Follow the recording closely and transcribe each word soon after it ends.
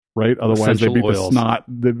right? Otherwise, essential they beat oils. the snot.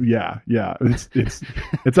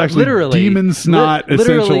 It's actually literally demon snot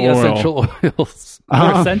literally essential oil. essential oils.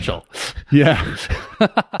 They're essential. Yeah.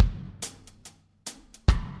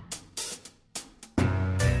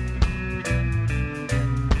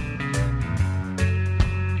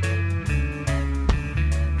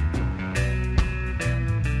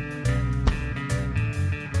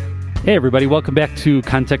 Hey everybody, welcome back to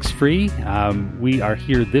Context Free. We are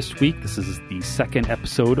here this week. This is the second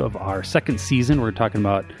episode of our second season. We're talking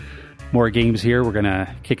about more games here. We're going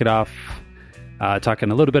to kick it off talking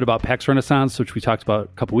a little bit about PAX Renaissance, which we talked about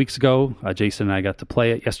a couple weeks ago. Jason and I got to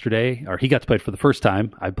play it yesterday, or he got to play it for the first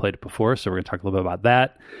time. I played it before, so we're going to talk a little bit about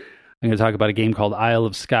that. I'm going to talk about a game called Isle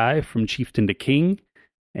of Skye, From Chieftain to King.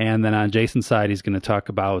 And then on Jason's side, he's going to talk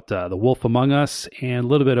about The Wolf Among Us and a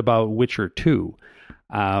little bit about Witcher 2.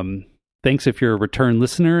 Thanks if you're a return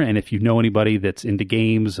listener, and if you know anybody that's into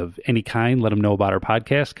games of any kind, let them know about our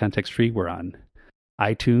podcast, Context Free. We're on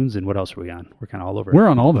iTunes, and what else are we on? We're kind of all over. We're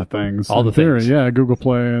on all the things. All the things. Yeah, Google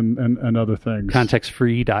Play and other things.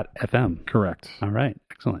 Contextfree.fm. Correct. All right.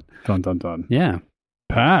 Excellent. Dun, dun, dun. Yeah.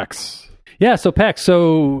 PAX. Yeah, so PAX.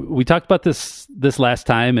 So we talked about this last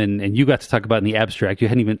time, and you got to talk about it in the abstract. I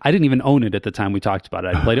didn't even own it at the time we talked about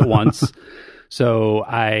it. I played it once. So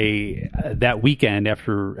that weekend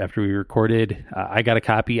after we recorded, I got a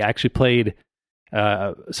copy. I actually played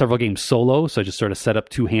several games solo, so I just sort of set up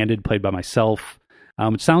two-handed, played by myself.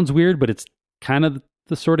 It sounds weird, but it's kind of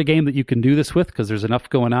the sort of game that you can do this with because there's enough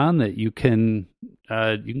going on that you can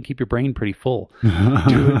keep your brain pretty full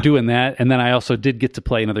doing that. And then I also did get to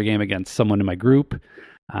play another game against someone in my group,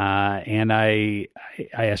 and I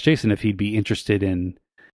asked Jason if he'd be interested in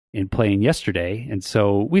playing yesterday, and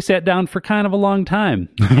so we sat down for kind of a long time.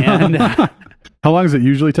 And how long does it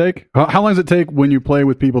usually take? How long does it take when you play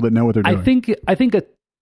with people that know what they're doing? I think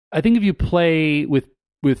if you play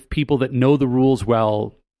with people that know the rules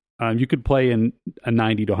well, you could play in a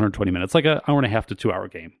 90 to 120 minutes, like an hour and a half to 2 hour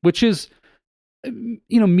game, which is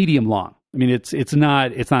medium long. I mean, it's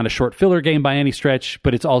not a short filler game by any stretch,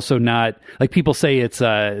 but it's also not like people say it's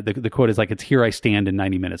the quote is like it's Here I Stand in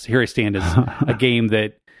 90 minutes. Here I Stand is a game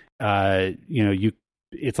that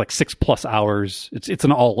it's like 6+ hours. It's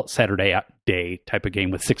an all Saturday day type of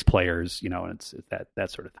game with 6 players, and it's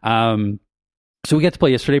that sort of thing. So we got to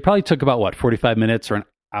play yesterday. Probably took about 45 minutes or an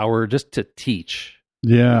hour just to teach.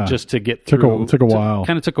 Yeah. Just to get through. Took a while.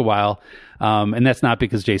 Kind of took a while. And that's not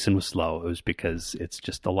because Jason was slow. It was because it's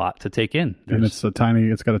just a lot to take in. And it's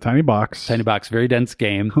got a tiny box. Tiny box, very dense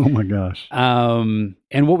game. Oh my gosh. And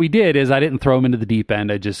what we did is I didn't throw him into the deep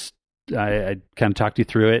end. I kind of talked you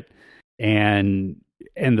through it, and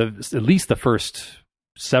at least the first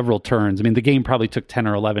several turns. I mean, the game probably took 10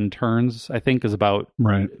 or 11 turns. I think is about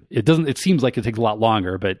right. It seems like it takes a lot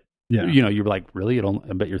longer, but yeah, you're like, really?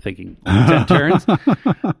 I bet you're thinking 10 turns.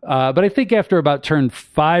 But I think after about turn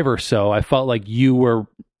 5 or so, I felt like you were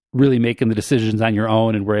really making the decisions on your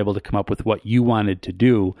own and were able to come up with what you wanted to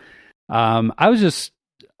do. I was just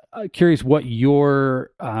curious what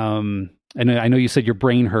your and I know you said your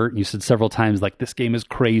brain hurt, and you said several times, like, this game is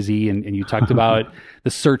crazy, and you talked about the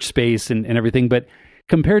search space and everything, but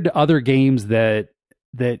compared to other games that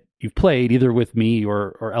you've played, either with me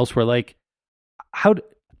or elsewhere, like,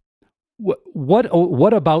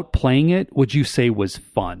 what about playing it would you say was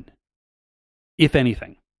fun, if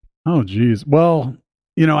anything? Oh, geez. Well,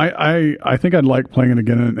 I think I'd like playing it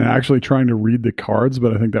again and actually trying to read the cards,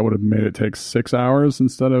 but I think that would have made it take 6 hours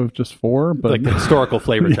instead of just 4. But like the historical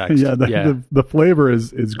flavor text. The flavor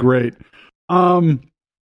is great.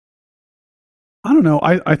 I don't know.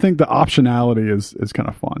 I think the optionality is kind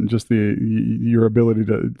of fun. Just your ability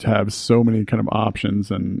to have so many kind of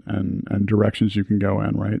options and directions you can go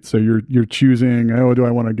in, right? So you're choosing, do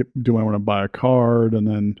I want to buy a card? And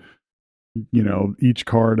then, each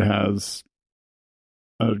card has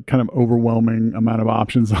a kind of overwhelming amount of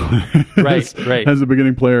options on it right. as a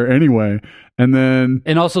beginning player anyway. And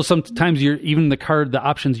also sometimes the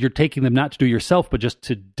options, you're taking them not to do yourself, but just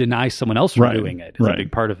to deny someone else from doing it is a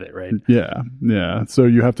big part of it, right? Yeah. Yeah. So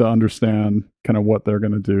you have to understand kind of what they're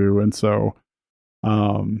going to do. And so,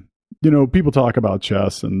 people talk about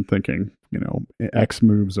chess and thinking, X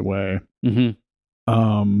moves away.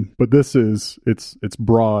 Mm-hmm. But this it's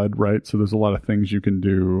broad, right? So there's a lot of things you can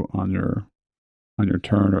do on your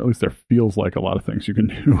turn, or at least there feels like a lot of things you can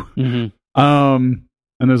do. Mm-hmm.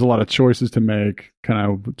 And there's a lot of choices to make,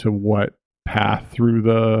 kind of to what path through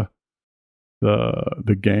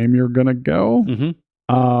the game you're gonna go. Mm-hmm.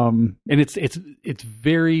 And it's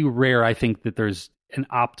very rare, I think, that there's an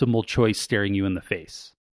optimal choice staring you in the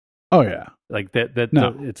face. Oh yeah. Like that.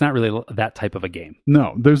 No. It's not really that type of a game.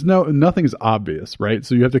 No, nothing's obvious, right?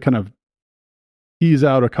 So you have to kind of tease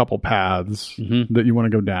out a couple paths that you want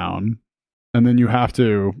to go down, and then you have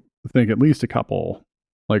to think at least a couple,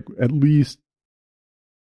 like at least,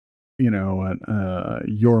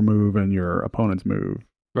 your move and your opponent's move.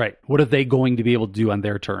 Right. What are they going to be able to do on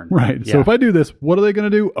their turn? Right. Yeah. So if I do this, what are they going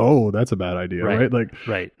to do? Oh, that's a bad idea, right? Like,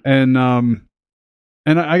 right. And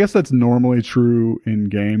I guess that's normally true in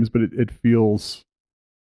games, but it feels,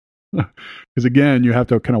 because again, you have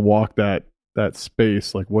to kind of walk that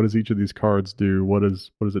space. Like, what does each of these cards do? What does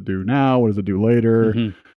it do now? What does it do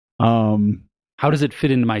later? How does it fit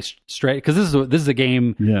into my strategy? Because this is a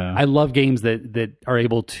game. Yeah. I love games that are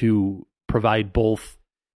able to provide both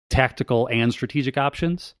tactical and strategic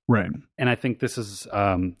options. Right. And I think this is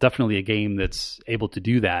definitely a game that's able to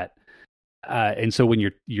do that. And so when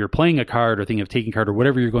you're playing a card or thinking of taking a card or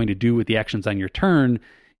whatever you're going to do with the actions on your turn,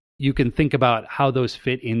 you can think about how those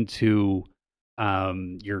fit into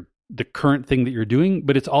the current thing that you're doing,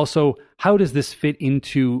 but it's also how does this fit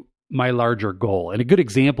into my larger goal? And a good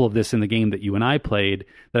example of this in the game that you and I played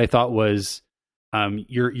that I thought was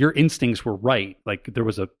your instincts were right. Like there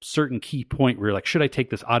was a certain key point where you're like, should I take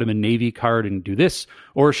this Ottoman Navy card and do this,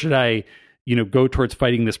 or should I, go towards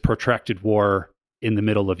fighting this protracted war in the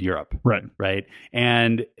middle of Europe? Right.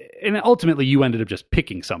 And ultimately you ended up just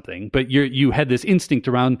picking something, but you had this instinct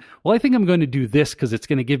around, well, I think I'm going to do this because it's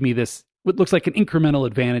going to give me this, what looks like an incremental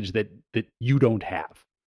advantage that you don't have.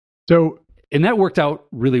 And that worked out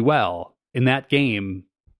really well in that game.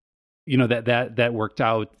 That worked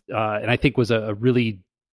out, and I think was a really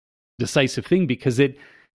decisive thing because it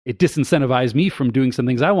disincentivized me from doing some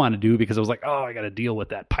things I want to do because I was like, oh, I got to deal with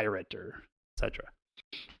that pirate or etc.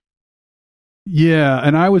 Yeah,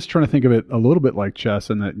 and I was trying to think of it a little bit like chess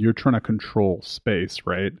in that you're trying to control space,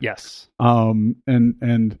 right? Yes.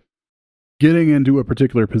 And getting into a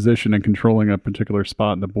particular position and controlling a particular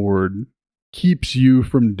spot in the board keeps you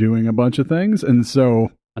from doing a bunch of things, and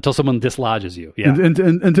so until someone dislodges you, yeah.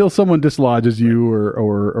 Until someone dislodges you,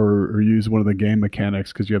 or use one of the game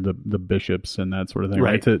mechanics because you have the bishops and that sort of thing,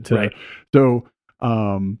 right? Right. So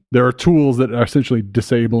there are tools that are essentially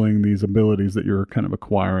disabling these abilities that you're kind of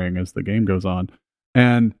acquiring as the game goes on,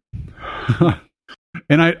 and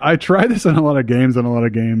and I try this in a lot of games.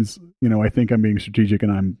 I think I'm being strategic,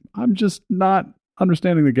 and I'm just not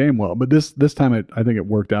understanding the game well. But this time, I think it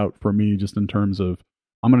worked out for me just in terms of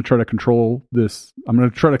I'm going to try to control this. I'm going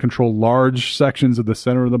to try to control large sections of the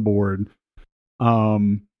center of the board,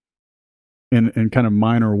 in kind of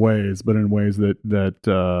minor ways, but in ways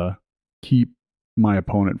that keep my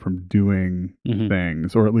opponent from doing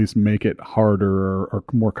things, or at least make it harder or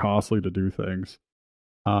more costly to do things,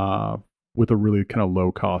 with a really kind of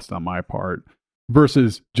low cost on my part.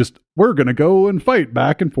 Versus just we're going to go and fight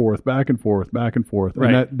back and forth, back and forth, back and forth,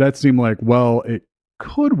 right. And that seemed like, well, it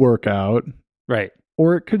could work out, right?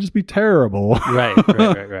 Or it could just be terrible. Right.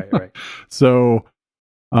 So,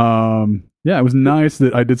 it was nice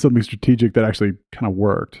that I did something strategic that actually kind of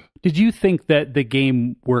worked. Did you think that the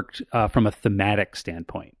game worked from a thematic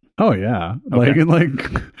standpoint? Oh yeah. Okay.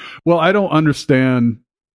 Well, I don't understand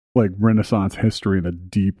like Renaissance history in a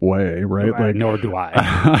deep way, right? Like, nor do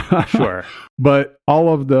I. Sure. But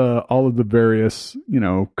all of the various,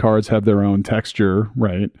 cards have their own texture,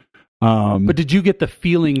 right? But did you get the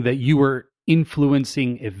feeling that you were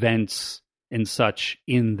influencing events and such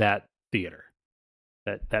in that theater,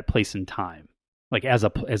 that place and time, like as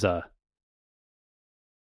a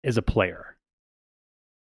player?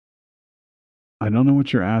 I don't know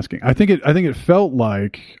what you're asking. I think it felt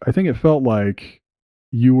like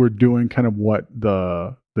you were doing kind of what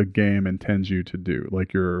the game intends you to do.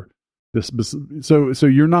 Like you're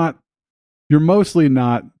mostly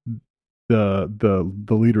not the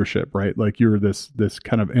leadership, right? Like you're this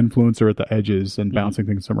kind of influencer at the edges and bouncing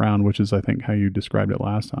things around, which is I think how you described it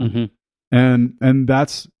last time. And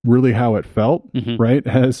that's really how it felt, right?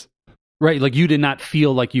 Right, like you did not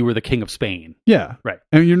feel like you were the king of Spain. Yeah, right.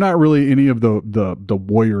 And you're not really any of the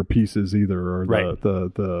warrior pieces either, or right.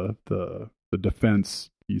 the defense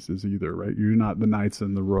pieces either, right? You're not the knights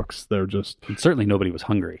and the rooks. They're just and certainly nobody was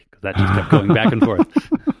hungry because that just kept going back and forth.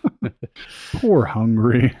 Poor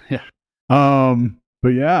hungry. Yeah. But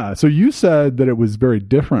yeah, so you said that it was very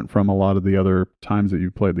different from a lot of the other times that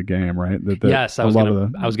you played the game, right? Yes, I was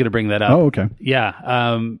going to bring that up. Oh, okay. Yeah.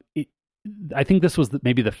 I think this was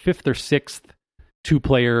maybe the fifth or sixth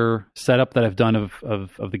 2-player setup that I've done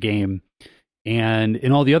of the game. And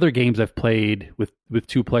in all the other games I've played with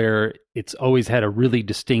 2-player, it's always had a really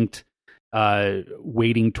distinct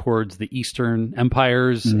weighting towards the Eastern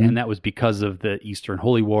empires, and that was because of the Eastern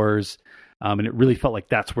Holy Wars. And it really felt like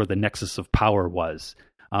that's where the nexus of power was.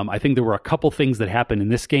 I think there were a couple things that happened in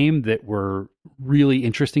this game that were really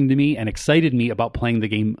interesting to me and excited me about playing the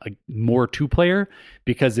game more two-player,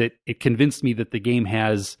 because it convinced me that the game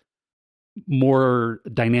has more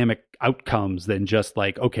dynamic outcomes than just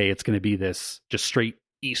like, okay, it's going to be this just straight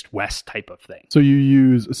east-west type of thing. So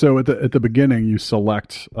at the beginning, you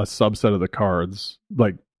select a subset of the cards,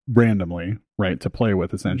 like randomly, right, to play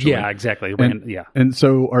with, essentially. Yeah, exactly. Yeah. And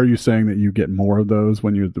so are you saying that you get more of those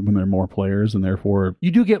when there are more players, and therefore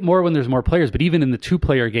you do get more when there's more players? But even in the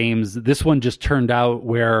two-player games, this one just turned out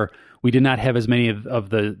where we did not have as many of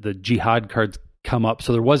the jihad cards come up,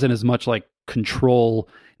 so there wasn't as much like control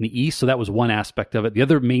in the east. So that was one aspect of it. The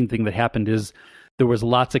other main thing that happened is there was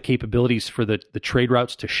lots of capabilities for the trade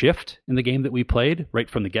routes to shift in the game that we played right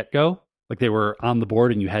from the get-go. Like they were on the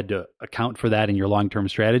board and you had to account for that in your long-term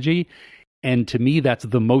strategy. And to me, that's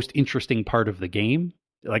the most interesting part of the game.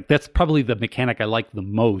 Like that's probably the mechanic I like the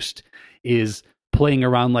most, is playing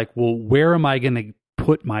around like, well, where am I going to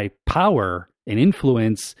put my power and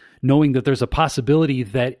influence, knowing that there's a possibility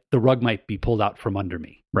that the rug might be pulled out from under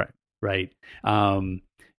me. Right.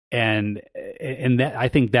 And that, I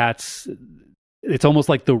think it's almost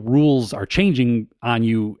like the rules are changing on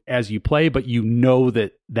you as you play, but you know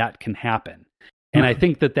that can happen. And I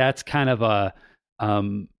think that's kind of a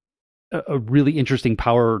really interesting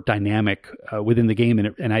power dynamic within the game.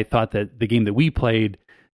 And I thought that the game that we played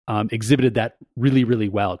exhibited that really, really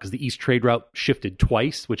well, because the east trade route shifted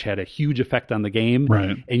twice, which had a huge effect on the game.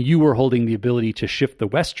 Right. And you were holding the ability to shift the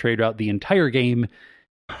west trade route the entire game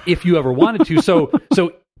if you ever wanted to.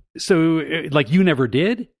 So like you never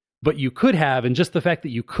did, but you could have, and just the fact that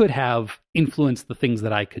you could have influenced the things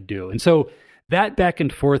that I could do. And so that back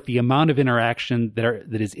and forth, the amount of interaction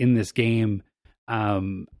that is in this game,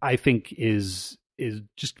 I think is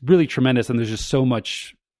just really tremendous. And there's just so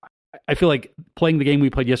much. I feel like playing the game we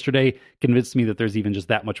played yesterday convinced me that there's even just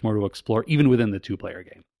that much more to explore, even within the two-player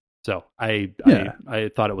game. So I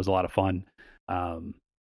thought it was a lot of fun.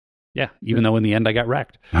 Even though in the end I got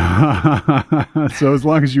wrecked. So as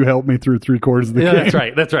long as you help me through 3/4 of the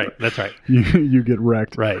game. That's right. You get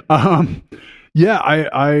wrecked. Right. I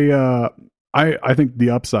think the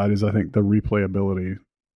upside is, I think, the replayability,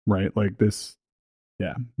 right? Like this,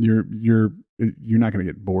 you're not going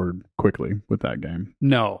to get bored quickly with that game.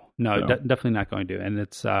 No, so. Definitely not going to. And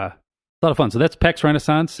it's a lot of fun. So that's PAX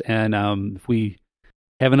Renaissance. And if we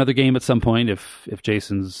have another game at some point, if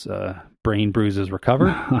Jason's brain bruises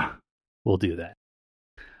recover, we'll do that.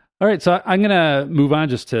 All right, so I'm going to move on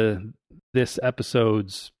just to this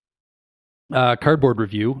episode's cardboard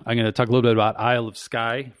review. I'm going to talk a little bit about Isle of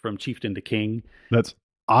Skye, from Chieftain to King. That's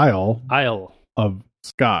Isle of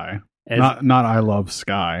Skye, not I Love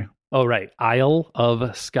Skye. Oh, right. Isle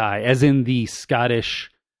of Skye, as in the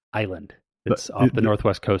Scottish island. It's off the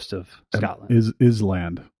northwest coast of Scotland.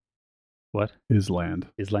 Island. What?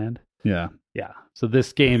 Island. Yeah. Yeah. So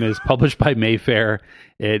this game is published by Mayfair.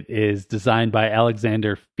 It is designed by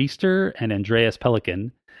Alexander Feaster and Andreas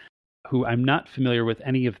Pelikan, who I'm not familiar with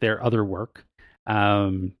any of their other work.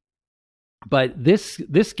 But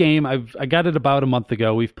this game, I got it about a month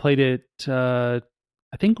ago. We've played it, I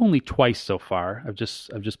think, only twice so far. I've just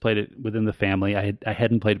played it within the family. I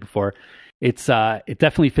hadn't played it before. It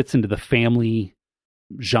definitely fits into the family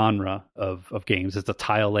genre of games. It's a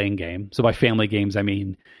tile laying game. So by family games, I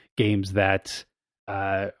mean games that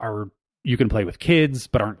you can play with kids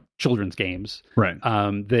but aren't children's games, right?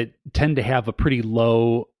 That tend to have a pretty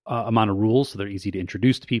low amount of rules, so they're easy to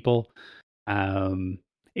introduce to people, and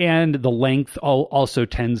the length also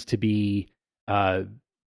tends to be in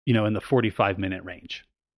the 45-minute range,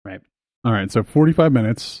 right? All right, so 45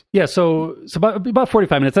 minutes. Yeah, so about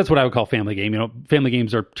 45 minutes. That's what I would call family game. Family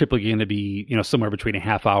games are typically going to be somewhere between a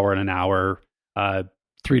half hour and an hour,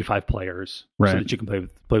 3 to 5 players, right, so that you can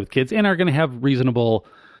play with kids, and are going to have reasonable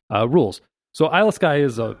rules. So Isle of Skye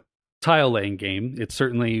is a tile laying game. It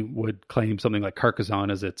certainly would claim something like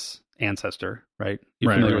Carcassonne as its ancestor, right?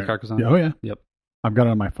 You're familiar with Carcassonne? Oh yeah. Yep. I've got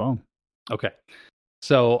it on my phone. Okay.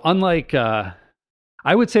 So unlike, I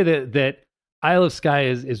would say that Isle of Skye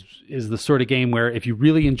is the sort of game where if you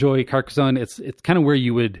really enjoy Carcassonne, it's kind of where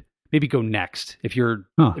you would maybe go next. If you're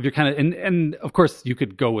kind of, and of course you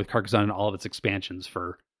could go with Carcassonne and all of its expansions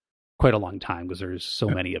for quite a long time, because there's so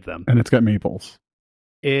many of them. And it's got meeples.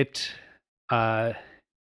 It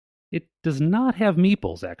does not have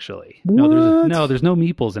meeples, actually. What? There's no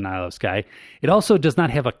meeples in Isle of Skye. It also does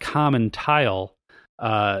not have a common tile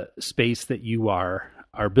space that you are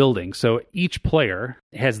building. So each player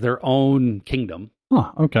has their own kingdom,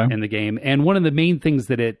 Okay. in the game. And one of the main things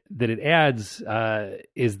that it adds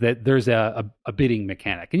is that there's a bidding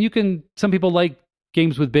mechanic. And some people like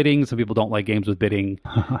games with bidding, some people don't like games with bidding.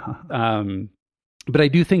 But I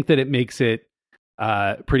do think that it makes it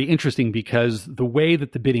pretty interesting, because the way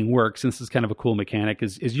that the bidding works, and this is kind of a cool mechanic,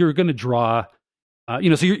 is you're going to draw,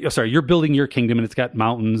 so you're building your kingdom, and it's got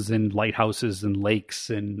mountains and lighthouses and lakes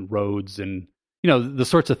and roads and, the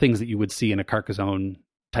sorts of things that you would see in a Carcassonne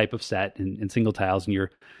type of set in single tiles, and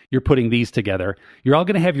you're putting these together. You're all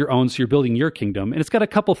going to have your own, so you're building your kingdom, and it's got a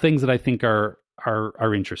couple things that I think are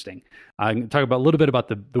interesting. I'm going to talk about a little bit about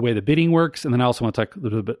the way the bidding works, and then I also want to talk a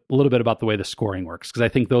little bit about the way the scoring works, because I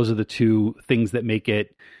think those are the two things that make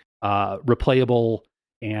it replayable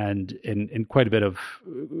and quite a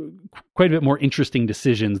bit more interesting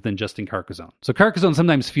decisions than just in Carcassonne. So Carcassonne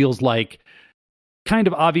sometimes feels like kind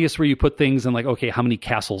of obvious where you put things, and like, okay, how many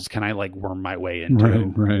castles can I like worm my way into?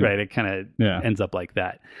 Right. It kind of ends up like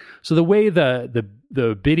that. So the way the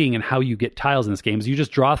bidding and how you get tiles in this game is you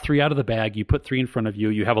just draw 3 out of the bag, you put 3 in front of you,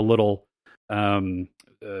 you have a little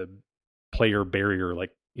player barrier,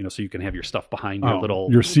 like, so you can have your stuff behind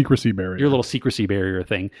your secrecy barrier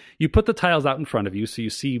thing. You put the tiles out in front of you, so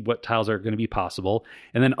you see what tiles are going to be possible.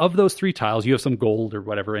 And then of those 3 tiles, you have some gold or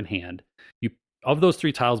whatever in hand. Of those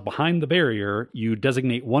 3 tiles behind the barrier, you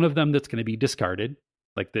designate one of them that's going to be discarded,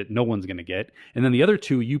 like that no one's going to get. And then the other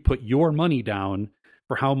 2, you put your money down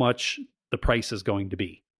for how much the price is going to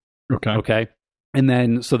be. Okay. And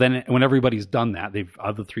then when everybody's done that,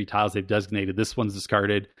 of the 3 tiles, they've designated this one's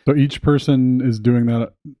discarded. So each person is doing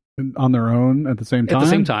that on their own at the same time? At the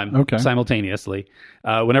same time, okay. Simultaneously.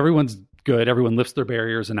 When everyone's good, everyone lifts their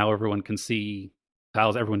barriers, and now everyone can see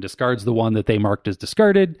tiles. Everyone discards the one that they marked as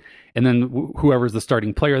discarded, and then whoever's the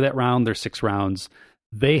starting player that round, there's 6 rounds,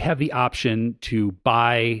 they have the option to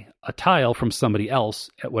buy a tile from somebody else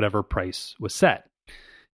at whatever price was set.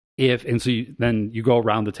 Then you go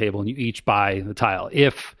around the table and you each buy the tile.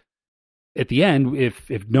 If at the end, if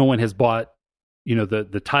no one has bought,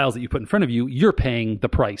 the tiles that you put in front of you, you're paying the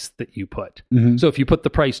price that you put. Mm-hmm. So if you put the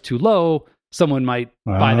price too low, someone might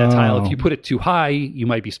buy that tile. If you put it too high, you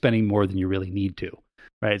might be spending more than you really need to,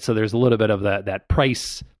 right? So there's a little bit of that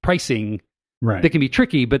pricing that can be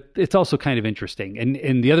tricky, but it's also kind of interesting.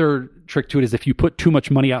 And the other trick to it is if you put too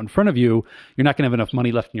much money out in front of you, you're not going to have enough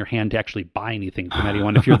money left in your hand to actually buy anything from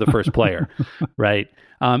anyone if you're the first player, right?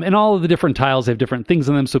 And all of the different tiles have different things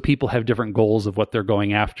in them, so people have different goals of what they're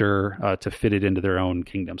going after to fit it into their own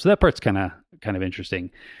kingdom. So that part's kind of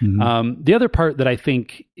interesting. Mm-hmm. The other part that I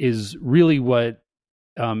think is really what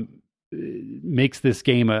makes this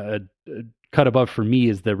game a cut above for me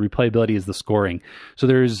is the replayability, is the scoring. So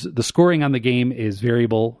the scoring on the game is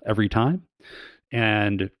variable every time.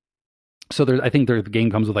 And so I think the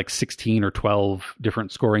game comes with like 16 or 12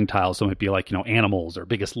 different scoring tiles. So it might be like, animals or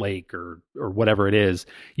biggest lake or whatever it is.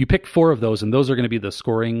 You pick 4 of those, and those are going to be the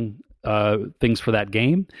scoring things for that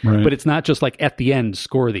game. Right. But it's not just like at the end,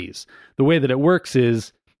 score these. The way that it works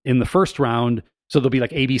is in the first round, so there'll be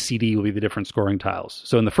like A, B, C, D will be the different scoring tiles.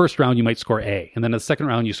 So in the first round, you might score A. And then in the second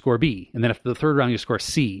round, you score B. And then after the third round, you score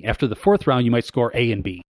C. After the fourth round, you might score A and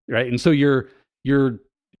B, right? And so you're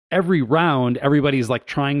every round, everybody's like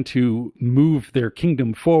trying to move their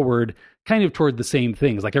kingdom forward kind of toward the same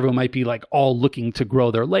things. Like everyone might be like all looking to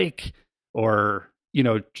grow their lake or,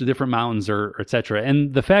 to different mountains or et cetera.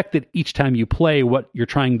 And the fact that each time you play, what you're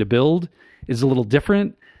trying to build is a little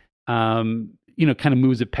different, kind of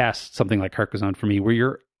moves it past something like Carcassonne for me, where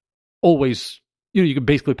you're always, you can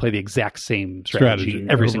basically play the exact same strategy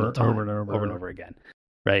every single time, over and over again.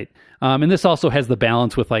 Right. And this also has the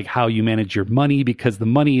balance with like how you manage your money, because the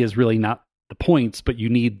money is really not the points, but you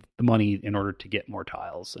need the money in order to get more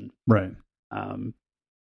tiles. And right.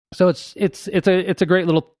 So it's a great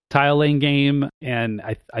little tile laying game, and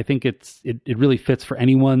I think it really fits for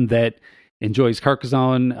anyone that enjoys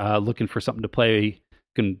Carcassonne, looking for something to play. You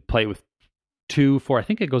can play with 2, 4. I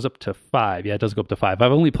think it goes up to 5. Yeah, it does go up to 5.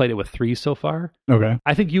 I've only played it with 3 so far. Okay.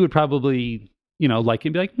 I think you would probably, like it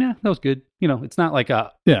and be like, nah, that was good. It's not like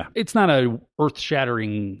it's not a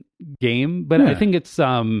earth-shattering game, but I think it's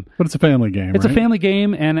but it's a family game. It's a family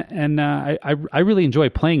game, and I really enjoy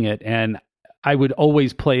playing it, and I would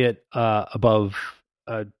always play it above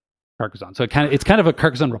Carcassonne. So it's kind of a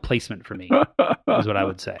Carcassonne replacement for me, is what I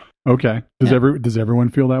would say. Okay. Does everyone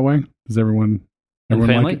feel that way? Does everyone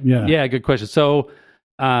family? Like it? Yeah, good question. So,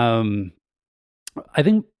 I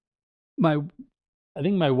think my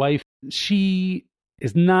wife, she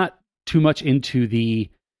is not too much into the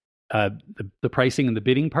pricing and the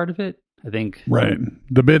bidding part of it. I think right.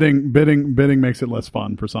 The bidding makes it less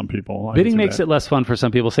fun for some people. Bidding makes it less fun for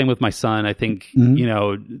some people. Same with my son. I think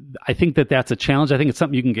I think that's a challenge. I think it's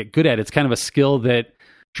something you can get good at. It's kind of a skill that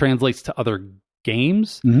translates to other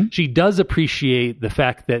games. She does appreciate the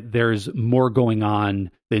fact that there's more going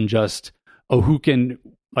on than just who can,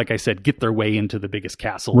 like I said, get their way into the biggest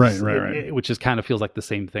castles, right. Which is kind of feels like the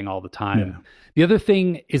same thing all the time. Yeah. The other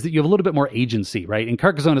thing is that you have a little bit more agency, right? In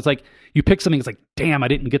Carcassonne, it's like you pick something, it's like, damn, I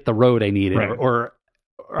didn't get the road I needed, or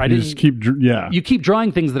I didn't. Just you keep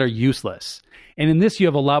drawing things that are useless, and in this, you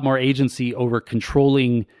have a lot more agency over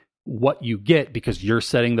controlling what you get because you're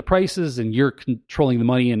setting the prices and you're controlling the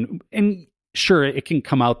money, and sure, it can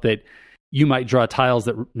come out that you might draw tiles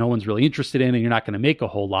that no one's really interested in, and you're not going to make a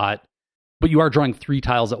whole lot. But you are drawing 3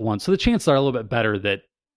 tiles at once, so the chances are a little bit better that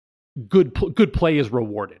good play is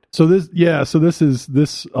rewarded. So this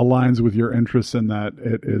aligns with your interests in that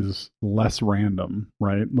it is less random,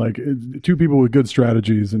 right? Like 2 people with good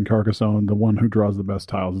strategies in Carcassonne, the one who draws the best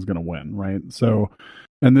tiles is going to win, right? So,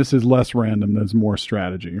 and this is less random. There's more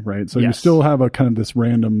strategy, right? So you still have a kind of this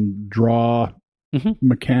random draw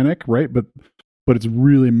mechanic, right? But it's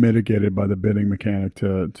really mitigated by the bidding mechanic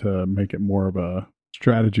to make it more of a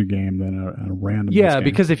strategy game than a random game.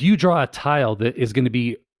 Because if you draw a tile that is going to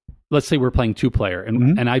be, let's say we're playing 2-player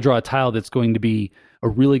and I draw a tile that's going to be a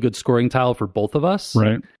really good scoring tile for both of us,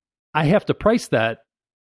 right? I have to price that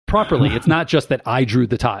properly. It's not just that I drew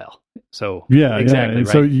the tile. So exactly. Right.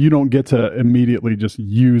 So you don't get to immediately just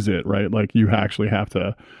use it, right? Like you actually have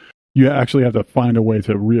to find a way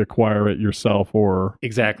to reacquire it yourself, or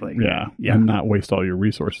and not waste all your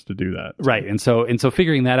resources to do that. Right. And so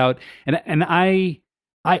figuring that out, and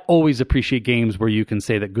I always appreciate games where you can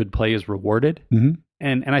say that good play is rewarded.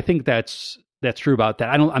 And I think that's true about that.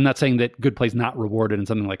 I'm not saying that good play is not rewarded in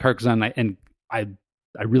something like Carcassonne, and I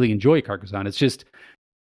really enjoy Carcassonne. It's just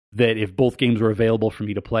that if both games were available for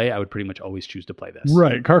me to play, I would pretty much always choose to play this.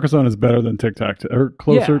 Right. Carcassonne is better than tic-tac-toe, or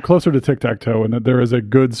closer to tic-tac-toe, and that there is a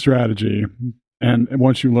good strategy. And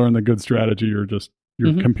once you learn the good strategy, you're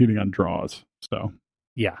competing on draws. So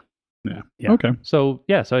yeah. Okay. So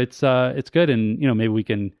it's good, and maybe we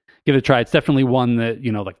can give it a try. It's definitely one that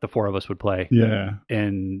like the 4 of us would play. Yeah.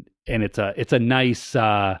 And it's a nice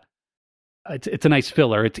it's a nice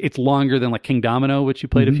filler. It's longer than like King Domino, which you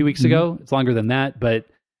played a few weeks ago. It's longer than that, but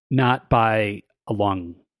not by a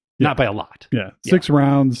lot. Yeah. 6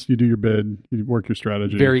 rounds, you do your bid, you work your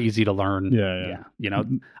strategy. Very easy to learn. Yeah.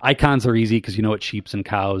 Icons are easy because you know what sheeps and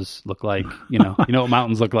cows look like. You know what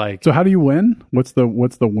mountains look like. So how do you win? What's the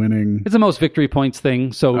winning? It's the most victory points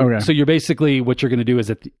thing. So you're basically, what you're going to do is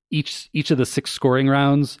at each of the 6 scoring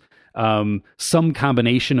rounds, some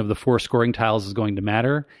combination of the 4 scoring tiles is going to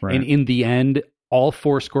matter. Right. And in the end, all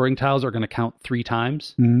 4 scoring tiles are going to count 3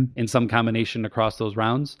 times in some combination across those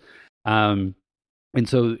rounds. And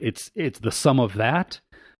so it's the sum of that,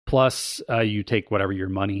 plus you take whatever your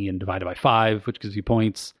money and divide it by 5, which gives you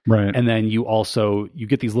points. Right. And then you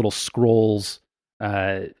get these little scrolls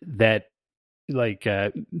that, like,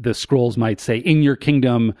 the scrolls might say, in your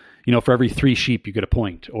kingdom, for every 3 sheep you get a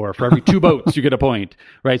point, or for every 2 boats you get a point,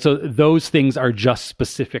 right? So those things are just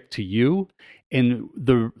specific to you. And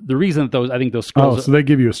the reason that I think those scrolls... so they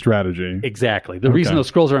give you a strategy. Exactly. The reason those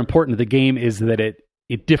scrolls are important to the game is that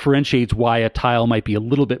it differentiates why a tile might be a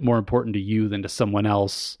little bit more important to you than to someone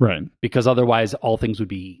else. Right. Because otherwise all things would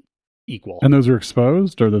be equal. And those are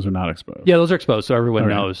exposed, or those are not exposed? Yeah, those are exposed, so everyone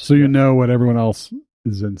knows. So you know what everyone else's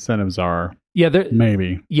incentives are. Yeah,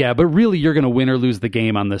 maybe. Yeah, but really you're going to win or lose the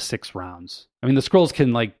game on the 6 rounds. I mean, the scrolls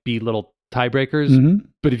can be little tiebreakers,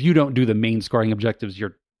 but if you don't do the main scoring objectives,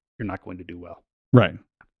 you're not going to do well. Right.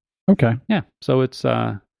 Okay. Yeah. So it's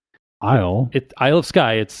Isle of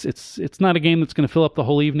Skye. It's not a game that's going to fill up the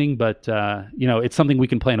whole evening, but it's something we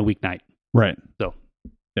can play on a weeknight. Right. So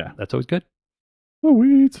yeah, that's always good.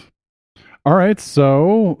 Sweet. All right.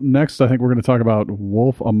 So next, I think we're going to talk about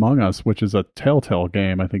Wolf Among Us, which is a Telltale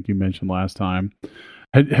game. I think you mentioned last time.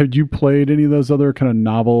 Had you played any of those other kind of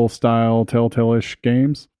novel style Telltale-ish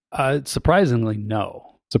games? Surprisingly,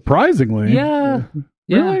 no. Surprisingly, yeah.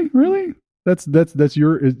 Really. That's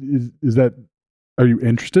your is that? Are you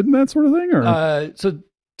interested in that sort of thing? Or so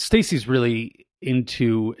Stacy's really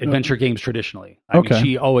into adventure games traditionally. I mean,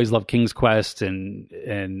 she always loved King's Quest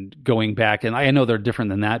and going back. And I know they're different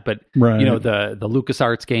than that, but the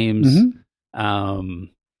LucasArts games,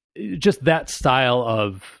 just that style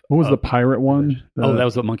of. What was the pirate one? That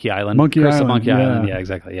was the Monkey Island. Curse of Monkey Island. Yeah,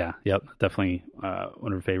 exactly. Yeah, yep, definfinitely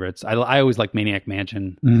one of her favorites. I always liked Maniac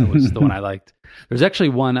Mansion. That was the one I liked. There's actually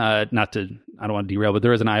one. I don't want to derail, but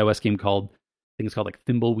there is an iOS game called. I think it's called like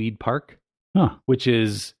Thimbleweed Park, which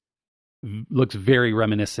is looks very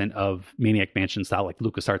reminiscent of Maniac Mansion style, like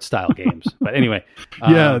LucasArts style games. But anyway,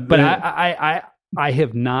 but I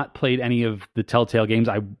have not played any of the Telltale games.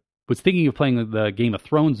 I was thinking of playing the Game of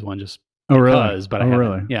Thrones one just because, really? But I haven't.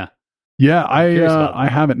 Really? Yeah. Yeah, I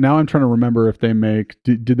haven't. Now I'm trying to remember if they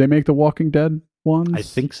did they make the Walking Dead ones? I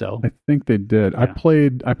think so. I think they did. Yeah. I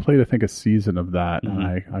played I think a season of that, Mm-hmm.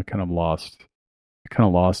 and I kind of lost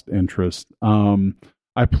interest.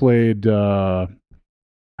 I played oh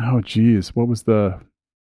geez, what was damn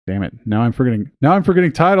it. Now I'm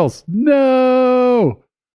forgetting titles. No.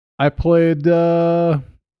 I played the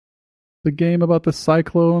game about the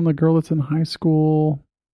cyclone, the girl that's in high school.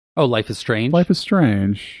 Oh, Life is Strange. Life is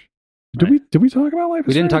Strange. Did we talk about Life is Strange?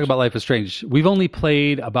 We didn't talk about Life is Strange. We've only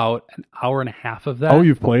played about an hour and a half of that. Oh,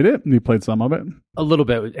 you've played it? You played some of it? A little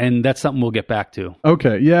bit, and that's something we'll get back to.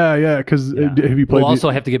 Okay, yeah, because have you played... We'll also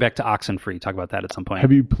have to get back to Oxenfree, talk about that at some point.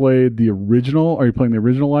 Have you played the original? Are you playing the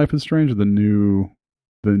original Life is Strange or the new...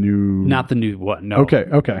 Not the new one, no.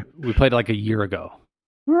 Okay. We played it like a year ago.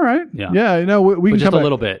 All right. Yeah. We can just a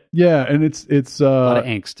little bit. Yeah, and it's a lot of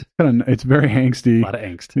angst. It's very angsty. A lot of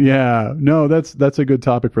angst. Yeah. No, that's a good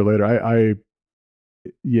topic for later.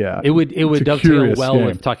 Yeah. It would dovetail well game.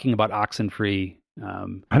 with talking about Oxenfree.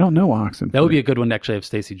 I don't know Oxenfree. That would be a good one to actually have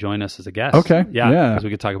Stacey join us as a guest. Okay. Yeah. Because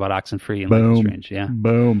we could talk about Oxenfree and Life is Strange. Yeah.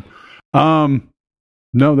 Boom.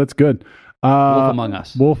 No, that's good. Wolf Among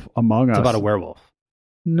Us. It's about a werewolf.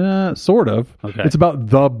 Nah, sort of. Okay. It's about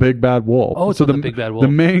the big bad wolf. Oh, it's the big bad wolf. The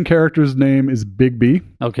main character's name is Big B.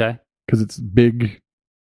 Okay. Because it's Big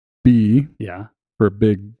B. Yeah. For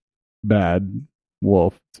big bad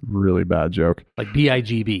wolf. It's a really bad joke. Like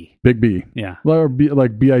B-I-G-B. Big B. Yeah. Or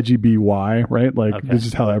like B-I-G-B-Y, right? Like this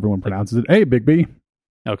is how everyone pronounces it. Hey, Big B.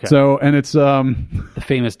 Okay. So, and it's the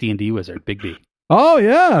famous D&D wizard, Big B. Oh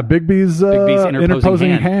yeah, Big B's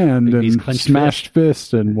interposing hand and smashed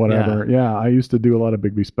fist and whatever. Yeah, I used to do a lot of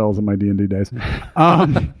Big B spells in my D&D days.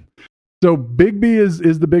 So Big B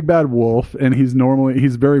is the big bad wolf, and he's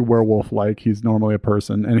very werewolf like. He's normally a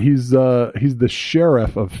person, and he's the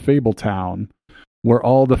sheriff of Fabletown, where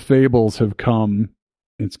all the fables have come.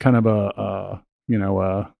 It's kind of a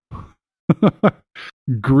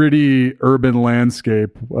gritty urban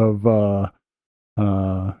landscape of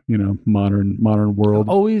modern world. I've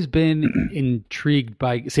always been intrigued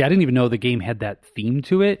by... See, I didn't even know the game had that theme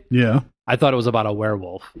to it. Yeah. I thought it was about a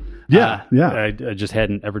werewolf. Yeah, I just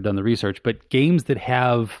hadn't ever done the research. But games that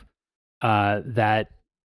have that...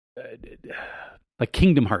 like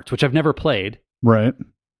Kingdom Hearts, which I've never played. Right.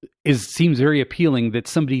 Seems very appealing that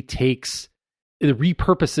somebody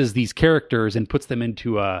repurposes these characters and puts them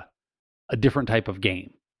into a different type of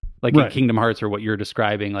game. Like in Kingdom Hearts or what you're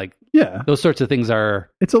describing, like those sorts of things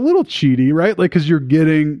are... It's a little cheaty, right? Like, because you're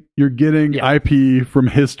getting IP from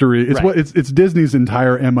history. It's Disney's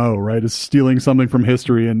entire MO, right? It's stealing something from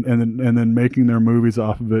history and then making their movies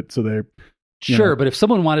off of it. So they... Sure, but if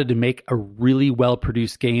someone wanted to make a really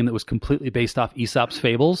well-produced game that was completely based off Aesop's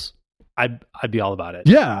fables, I'd be all about it.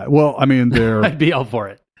 Yeah, well, I mean, they're... I'd be all for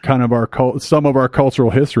it. Kind of some of our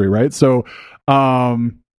cultural history, right? So...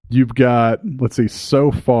 You've got, let's see,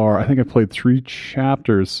 so far, I think I've played 3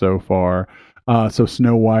 chapters so far. So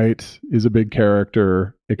Snow White is a big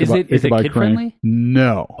character. Is it kid-friendly?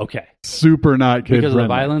 No. Okay. Super not kid-friendly. Because of the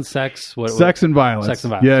violence, sex? Sex and violence. Sex and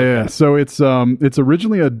violence. Yeah, okay. Yeah. So it's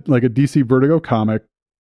originally a DC Vertigo comic,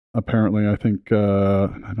 apparently. I think,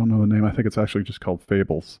 I don't know the name. I think it's actually just called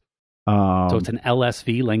Fables. So it's an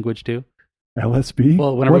LSV language too? LSV?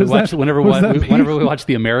 Well, whenever we watch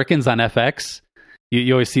The Americans on FX...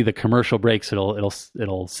 You always see the commercial breaks. It'll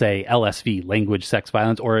say LSV, language, sex,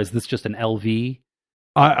 violence, or is this just an LV?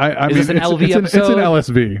 I mean, this an LV episode? It's an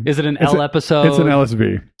LSV. Is it an L episode? It's an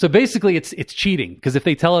LSV. So basically, it's cheating because if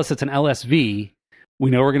they tell us it's an LSV, we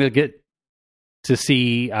know we're going to get to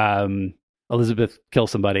see Elizabeth kill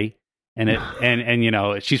somebody, and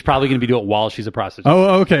she's probably going to be doing it while she's a prostitute.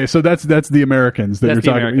 Oh, okay. So that's the Americans that you're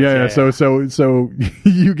talking. Yeah. So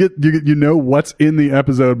you know what's in the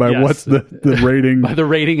episode by what's the rating by the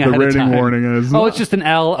rating the rating warning is. Oh, it's just an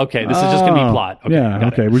L. Okay, this is just going to be plot. Okay, yeah.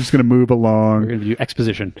 Okay, we're just going to move along. We're going to do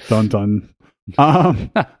exposition. Dun dun.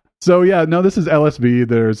 So yeah, no, this is LSV.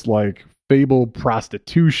 There's like Fable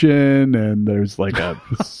prostitution, and there's like a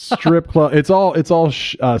strip club. It's all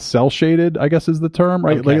cell shaded, I guess is the term,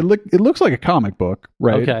 right? Okay. Like it looks like a comic book,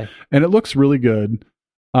 right? Okay, and it looks really good.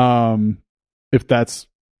 If that's,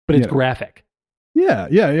 but it's graphic.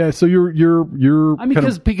 Yeah. So you're. I mean,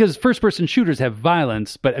 because first person shooters have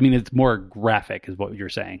violence, but I mean it's more graphic, is what you're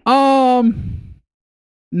saying.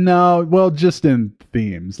 No, well, just in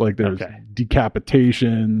themes. Like there's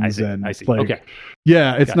decapitations I see. like, okay.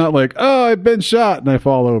 Yeah, it's not like, oh, I've been shot and I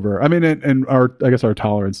fall over. I mean, and I guess our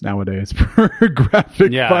tolerance nowadays for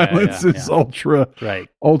graphic violence is ultra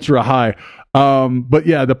high. But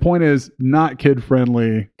yeah, the point is not kid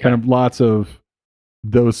friendly, kind of lots of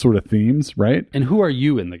those sort of themes, right? And who are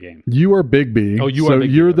you in the game? You are Big B. Oh, you are Big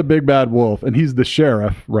B. You're the big bad wolf, and he's the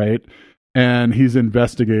sheriff, right? And he's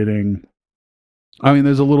investigating. I mean,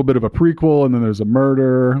 there's a little bit of a prequel, and then there's a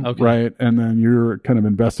murder, right? And then you're kind of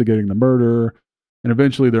investigating the murder, and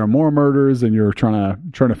eventually there are more murders, and you're trying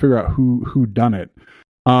to figure out who done it.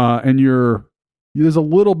 And there's a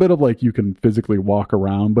little bit of like you can physically walk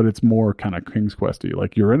around, but it's more kind of King's Questy.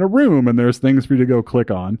 Like you're in a room, and there's things for you to go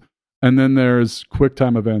click on, and then there's quick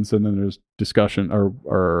time events, and then there's discussion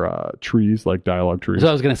or trees, like dialogue trees. So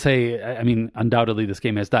I was going to say, I mean, undoubtedly this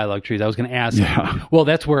game has dialogue trees. I was going to ask, well,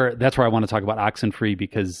 that's where I want to talk about Oxenfree,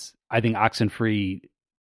 because I think Oxenfree,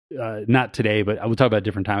 not today, but I will talk about a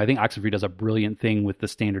different time. I think Oxenfree does a brilliant thing with the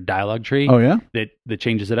standard dialogue tree. Oh yeah, that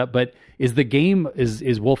changes it up. But is the game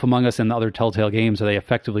is Wolf Among Us and the other Telltale games, are they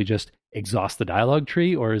effectively just exhaust the dialogue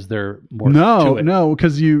tree, or is there more to it? No,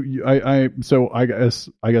 because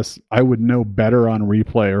I guess I would know better on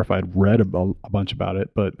replay or if I'd read a bunch about it,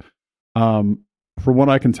 but from what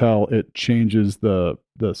I can tell, it changes the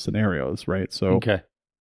scenarios, right? So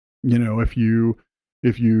if you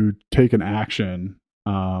take an action,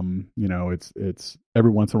 it's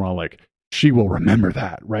every once in a while like she will remember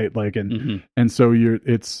that, right? Like, and so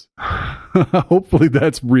it's hopefully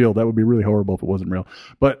that's real. That would be really horrible if it wasn't real.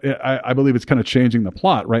 But I believe it's kind of changing the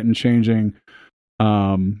plot, right? And changing,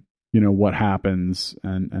 what happens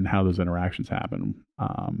and how those interactions happen.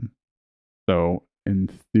 So in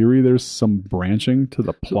theory, there's some branching to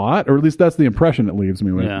the plot, or at least that's the impression it leaves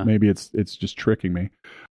me with. Yeah. Maybe it's just tricking me.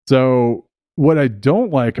 So what I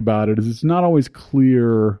don't like about it is it's not always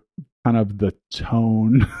clear kind of the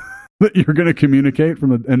tone that you're going to communicate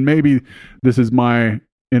and maybe this is my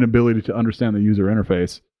inability to understand the user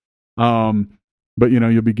interface. But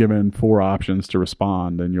you'll be given 4 options to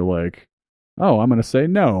respond, and you're like, oh, I'm going to say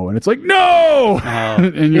no, and it's like no.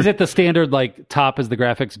 And is it the standard like top is the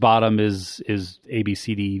graphics, bottom is A, B,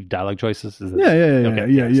 C, D dialogue choices? Is it,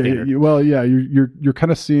 yeah. Well, yeah, you're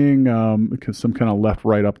kind of seeing some kind of left,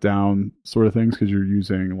 right, up, down sort of things because you're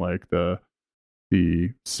using like the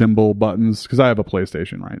symbol buttons, because I have a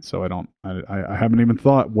PlayStation, right? So I haven't even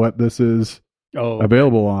thought what this is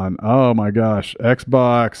available on. Oh my gosh,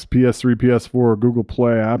 Xbox, PS3, PS4, Google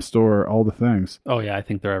Play, App Store, all the things. Oh yeah, I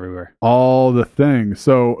think they're everywhere. All the things.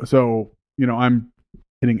 So I'm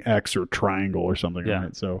hitting X or triangle or something,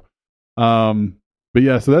 right? So, but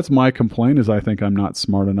yeah, so that's my complaint is I think I'm not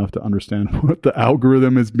smart enough to understand what the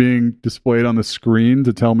algorithm is being displayed on the screen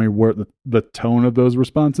to tell me where the tone of those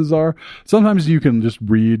responses are. Sometimes you can just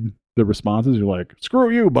read the responses. You're like, screw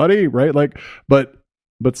you, buddy, right? Like, but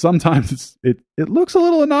sometimes it looks a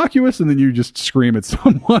little innocuous, and then you just scream at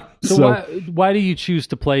someone. So why do you choose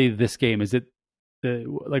to play this game? Is it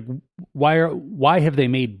why have they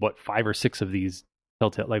made 5 or 6 of these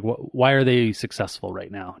Telltale? Like, why are they successful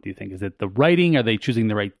right now? Do you think is it the writing? Are they choosing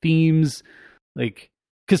the right themes? Like,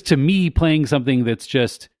 because to me, playing something that's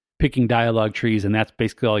just picking dialogue trees and that's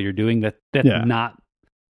basically all you're doing, that's not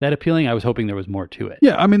that appealing. I was hoping there was more to it.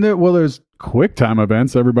 Yeah, I mean, there's quick time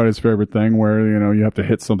events, everybody's favorite thing, where you have to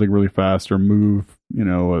hit something really fast or move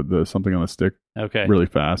something on the stick really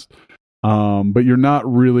fast. But you're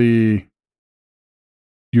not really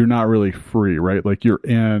free, right? Like you're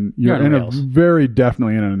in very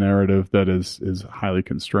definitely in a narrative that is highly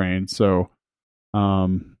constrained. So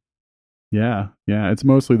it's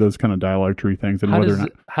mostly those kind of dialogue tree things. And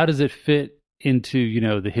how does it fit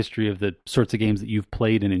into the history of the sorts of games that you've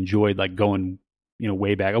played and enjoyed, like going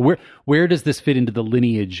way back? Where does this fit into the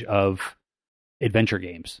lineage of adventure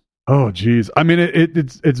games? Oh geez, I mean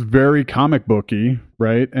it's very comic booky,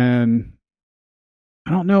 right? And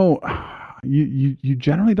I don't know, you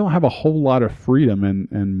generally don't have a whole lot of freedom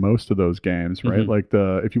in most of those games, right? Like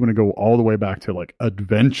if you want to go all the way back to like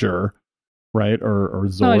adventure, right, or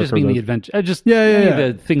Zork. No, I just mean the adventure.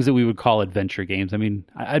 The things that we would call adventure games. I mean,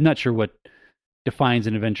 I'm not sure what defines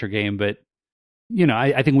an adventure game, but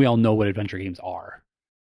I think we all know what adventure games are.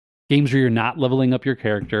 Games where you're not leveling up your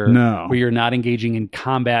character, where you're not engaging in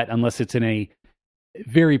combat unless it's in a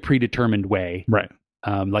very predetermined way, right?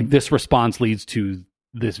 Like this response leads to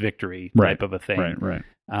this victory type of a thing, right.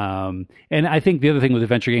 And I think the other thing with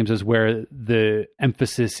adventure games is where the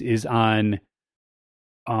emphasis is on,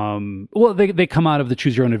 they come out of the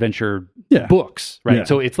choose your own adventure books, right? Yeah.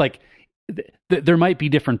 So it's like there might be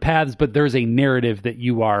different paths, but there's a narrative that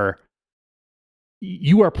you are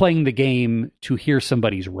you are playing the game to hear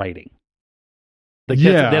somebody's writing. Like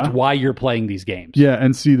that's why you're playing these games. Yeah,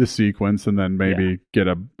 and see the sequence, and then maybe get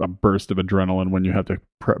a burst of adrenaline when you have to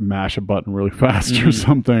mash a button really fast or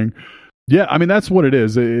something. Yeah, I mean that's what it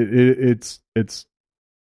is. It's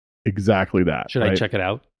exactly that. Should I check it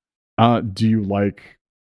out? Do you like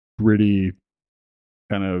gritty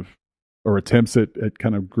kind of, or attempts at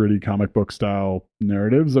kind of gritty comic book style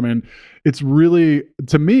narratives? I mean, it's really,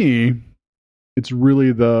 to me, it's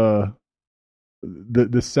really the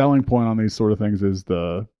selling point on these sort of things is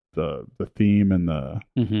the theme and the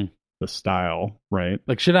style, right?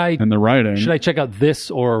 Like, should I, and the writing. Should I check out this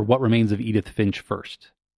or What Remains of Edith Finch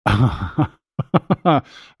first? I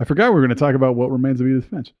forgot we were going to talk about What Remains of Edith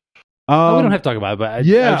Finch. We don't have to talk about it, but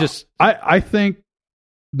I think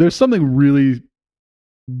there's something really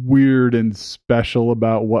weird and special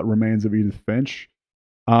about What Remains of Edith Finch.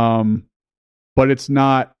 But it's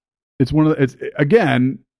not, it's one of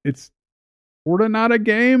the, it's sort of not a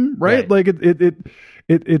game, right? Like it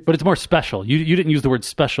but it's more special. You didn't use the word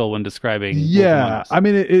special when describing. Yeah. I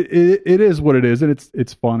mean, it is what it is, and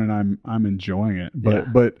it's fun, and I'm enjoying it.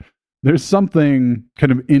 But there's something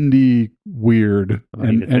kind of indie weird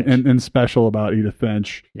and special about Edith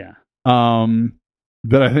Finch. Yeah.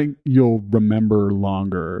 That I think you'll remember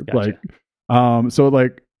longer. Gotcha.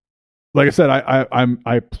 Like I said,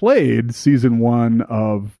 I played season 1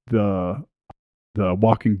 of the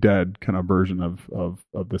Walking Dead kind of version of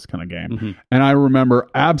this kind of game, and I remember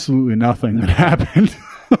absolutely nothing that happened.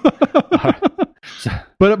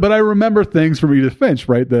 But I remember things from Edith Finch,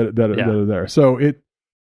 right? That are there. So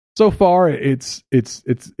so far it's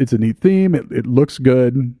a neat theme. It looks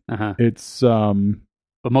good. It's But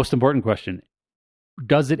most important question: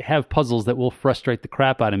 does it have puzzles that will frustrate the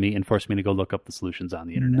crap out of me and force me to go look up the solutions on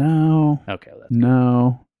the internet? No. Okay. That's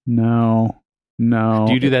No. Do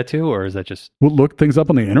you do that too, or is that just look things up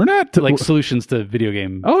on the internet? Like solutions to video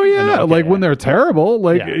game? Oh yeah, when they're terrible.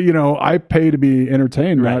 Like I pay to be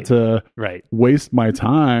entertained, not to waste my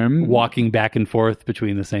time walking back and forth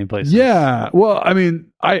between the same places. Yeah, well, I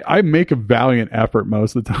mean, I make a valiant effort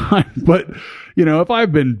most of the time, but if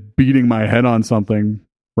I've been beating my head on something,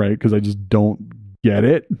 right, because I just don't get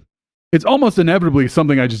it, it's almost inevitably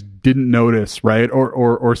something I just didn't notice, right,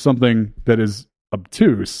 or something that is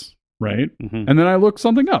obtuse. Right, and then I look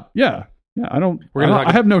something up. Yeah.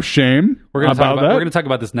 I have no shame about that. We're going to talk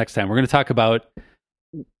about this next time. We're going to talk about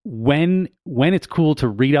when it's cool to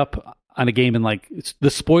read up on a game and like the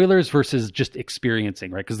spoilers versus just experiencing,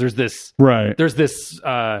 right? Because there's this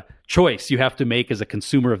choice you have to make as a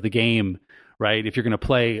consumer of the game, right? If you're going to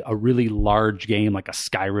play a really large game like a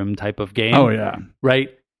Skyrim type of game,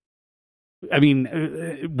 right? I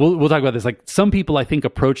mean, we'll talk about this. Like some people, I think,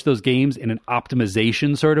 approach those games in an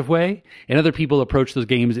optimization sort of way, and other people approach those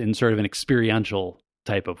games in sort of an experiential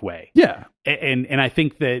type of way. Yeah, and I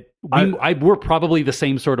think that we're probably the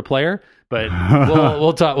same sort of player, but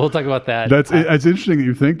we'll talk about that. It's interesting that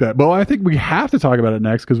you think that. Well, I think we have to talk about it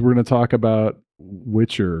next because we're going to talk about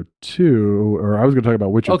Witcher 2, or I was going to talk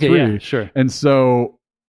about Witcher 3. Yeah, sure. And so.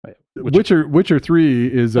 Witcher 3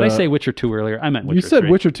 is. Did I say Witcher 2 earlier? I meant Witcher 3. You said 3.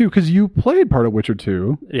 Witcher 2 because you played part of Witcher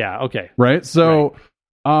 2. Yeah. Okay. Right. So,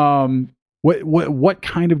 what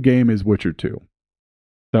kind of game is Witcher 2?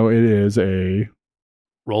 So it is a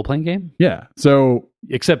role-playing game. Yeah. So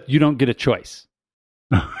except you don't get a choice.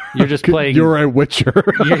 You're just playing. You're a Witcher.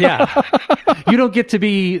 Yeah. You don't get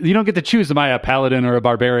to choose. Am I a paladin or a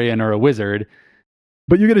barbarian or a wizard?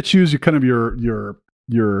 But you get to choose your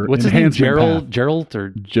what's his name? Geralt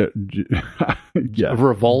or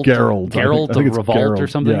Revolt? Geralt of Revolt or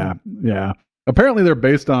something? Yeah. Apparently they're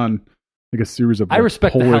based on like a series of I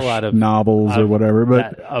respect Polish the hell out of novels or whatever,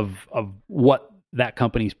 but of what that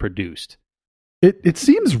company's produced. It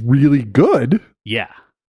seems really good. Yeah.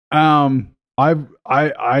 I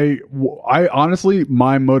honestly,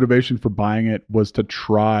 my motivation for buying it was to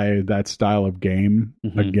try that style of game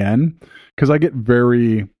again, because I get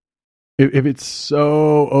very. If it's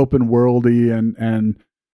so open worldy and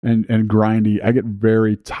grindy, I get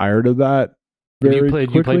very tired of that. You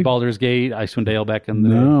played Baldur's Gate, Icewind Dale back in the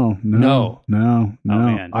day? No. Oh,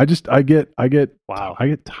 man. I get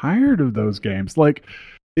tired of those games, like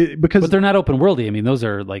because but they're not open worldy. I mean, those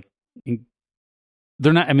are like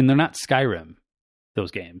they're not Skyrim.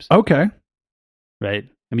 Those games, okay, right?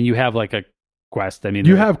 I mean, you have like a quest. I mean,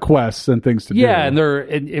 you have quests and things to do. Yeah, and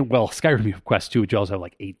Skyrim you have quests too, but you also have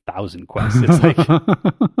like 8,000 quests. It's like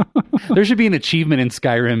there should be an achievement in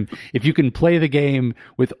Skyrim if you can play the game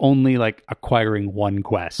with only like acquiring one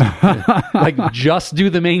quest. Like just do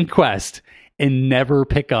the main quest and never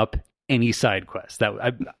pick up any side quests.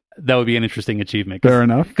 That would be an interesting achievement. Fair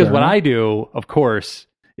enough. Because what I do, of course,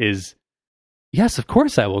 is, yes, of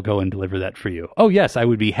course I will go and deliver that for you. Oh, yes, I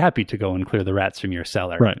would be happy to go and clear the rats from your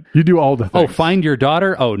cellar. Right. You do all the things. Oh, find your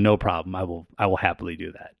daughter? Oh, no problem. I will happily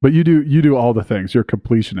do that. But you do all the things. You're a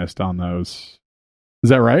completionist on those. Is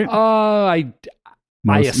that right? I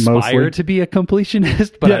aspire to be a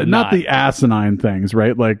completionist, but I'm not the asinine things,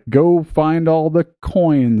 right? Like go find all the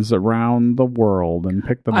coins around the world and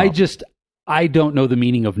pick them up. I don't know the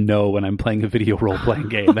meaning of no when I'm playing a video role-playing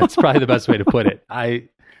game. That's probably the best way to put it.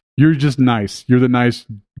 You're just nice. You're the nice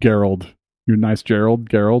Gerald. You're nice Gerald?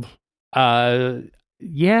 Yeah,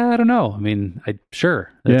 I don't know. I mean,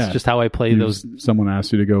 sure. That's just how I play those. Someone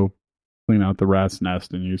asked you to go clean out the rat's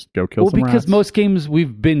nest and you just go kill some rats. Well, because most games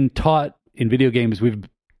we've been taught in video games,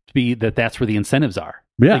 that's where the incentives are.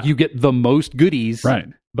 Yeah. Like you get the most goodies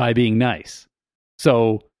by being nice.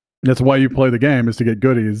 So that's why you play the game, is to get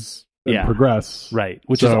goodies. And progress. Right.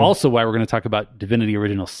 Which is also why we're going to talk about Divinity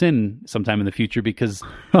Original Sin sometime in the future, because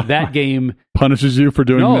that game punishes you for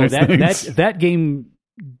doing nice things. That game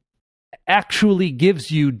actually gives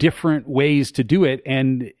you different ways to do it.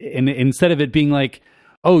 And instead of it being like,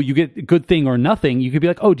 oh, you get a good thing or nothing, you could be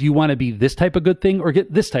like, oh, do you want to be this type of good thing or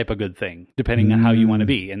get this type of good thing, depending on how you want to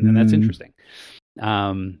be. And that's interesting.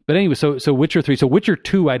 But anyway, so Witcher 3. So Witcher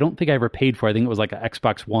 2, I don't think I ever paid for. I think it was like an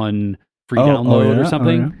Xbox One free download or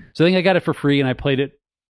something. So I think I got it for free and I played it.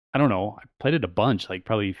 I don't know. I played it a bunch, like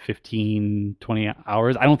probably 15, 20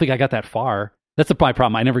 hours. I don't think I got that far. That's my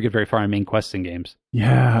problem. I never get very far in main quests in games.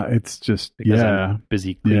 Yeah, it's just, because I'm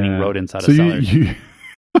busy cleaning rodents out of cellars.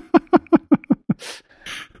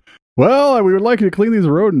 Well, we would like you to clean these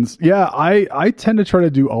rodents. Yeah, I tend to try to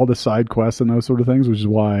do all the side quests and those sort of things, which is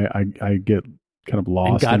why I get kind of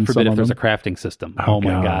lost. And God forbid if there's a crafting system. Oh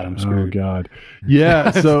my God, I'm screwed. Oh God. Yeah.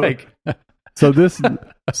 So this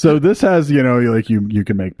has, like you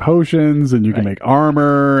can make potions and you can make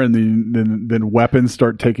armor, and then weapons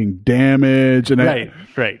start taking damage, and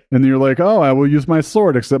right. And you're like, oh, I will use my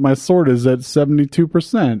sword, except my sword is at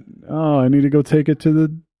 72%. Oh, I need to go take it to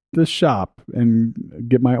the shop and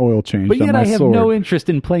get my oil changed. But yet on my I have sword. no interest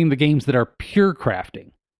in playing the games that are pure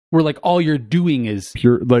crafting, where like all you're doing is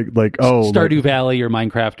pure, like Stardew Valley or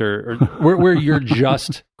Minecraft, or where you're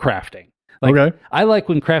just crafting. Like, okay. I like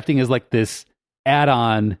when crafting is like this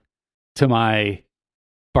add-on to my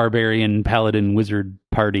barbarian paladin wizard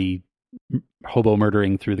party hobo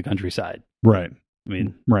murdering through the countryside. Right. I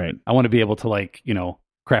mean, right. I want to be able to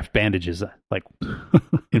craft bandages like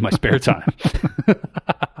in my spare time.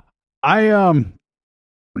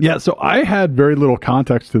 So I had very little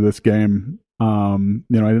context to this game. I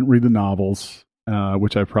didn't read the novels,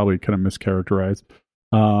 which I probably kind of mischaracterized.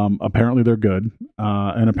 Apparently they're good.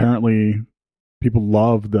 And apparently people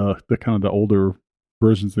love the kind of the older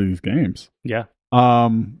versions of these games. Yeah.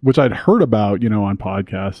 Which I'd heard about, on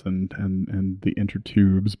podcasts and the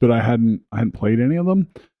intertubes, but I hadn't played any of them.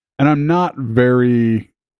 And I'm not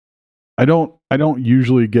I don't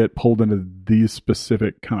usually get pulled into these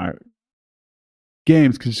specific kind of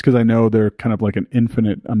games because I know they're kind of like an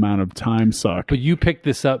infinite amount of time suck. But you picked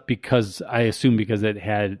this up because it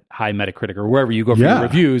had high Metacritic, or wherever you go for your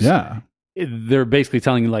reviews. Yeah. They're basically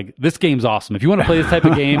telling you like, this game's awesome. If you want to play this type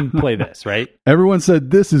of game, play this, right? Everyone said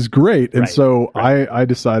this is great. And so I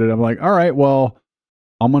decided, I'm like, all right, well,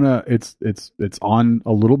 it's on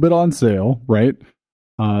a little bit on sale, right?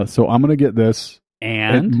 So I'm going to get this.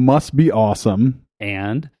 And it must be awesome.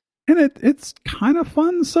 And it's kind of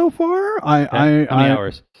fun so far. How many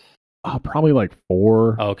hours? Probably like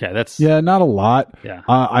 4. Oh, okay, that's not a lot. Yeah,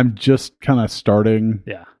 I'm just kind of starting.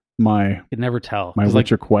 Yeah, I could never tell. My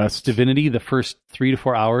Witcher quest. Divinity, the first 3 to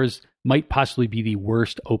 4 hours might possibly be the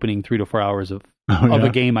worst opening 3 to 4 hours of a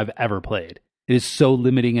game I've ever played. It is so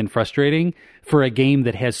limiting and frustrating for a game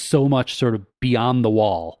that has so much sort of beyond the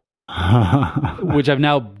wall. Which I've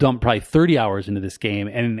now dumped probably 30 hours into this game,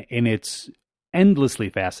 and it's endlessly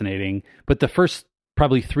fascinating. But the first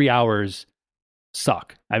probably 3 hours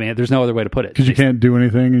suck. I mean, there's no other way to put it. Because you can't do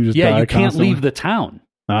anything. You just die you can't constantly. leave the town.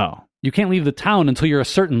 Oh, you can't leave the town until you're a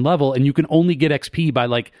certain level, and you can only get XP by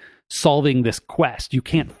like solving this quest. You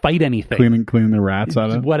can't fight anything. Cleaning the rats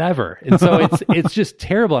out of it. Whatever. And so it's just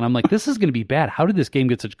terrible. And I'm like, this is going to be bad. How did this game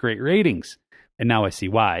get such great ratings? And now I see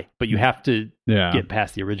why. But you have to get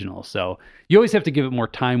past the original. So you always have to give it more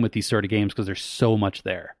time with these sort of games because there's so much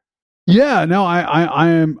there. Yeah, no,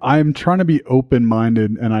 I'm trying to be open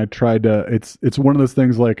minded, and I tried to. It's one of those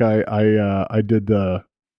things like I did the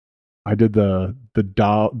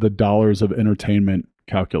dollars of entertainment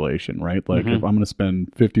calculation, right? Like if I'm going to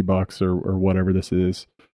spend $50 or whatever this is,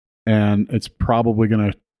 and it's probably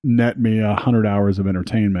going to net me 100 hours of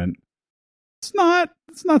entertainment. It's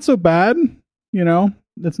it's not so bad. You know,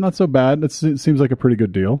 it's not so bad. It seems like a pretty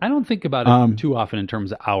good deal. I don't think about it too often in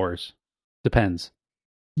terms of hours. Depends.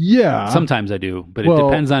 Yeah, sometimes I do, but it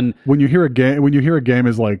depends on when you hear a game. When you hear a game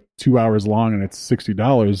is like 2 hours long and it's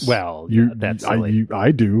 $60. Well, that's silly.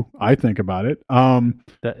 I do. I think about it.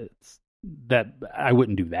 That I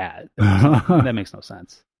wouldn't do that. That makes no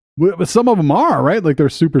sense. But some of them are, right? Like they're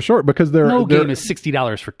super short because no game is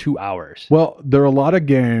 $60 for 2 hours. Well, there are a lot of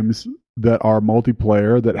games that are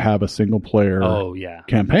multiplayer that have a single player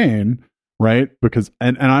campaign, right? Because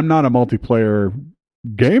and I'm not a multiplayer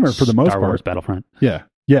gamer for the most part. Star Wars Battlefront. Yeah.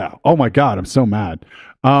 Oh my God, I'm so mad.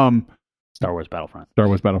 Star Wars Battlefront.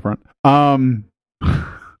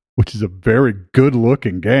 Which is a very good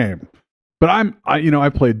looking game. But I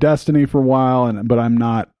played Destiny for a while, but I'm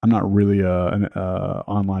not really an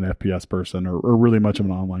online FPS person or really much of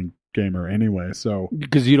an online gamer anyway. So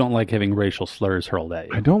because you don't like having racial slurs hurled at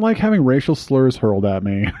you. I don't like having racial slurs hurled at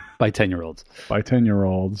me by 10-year-olds.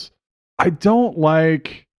 I don't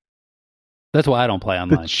like. That's why I don't play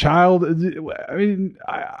online. The child. I mean,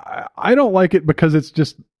 I don't like it because it's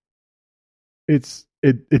just. It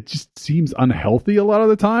just seems unhealthy a lot of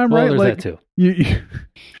the time, well, right? There's like that too.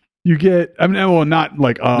 You get, I mean, well, not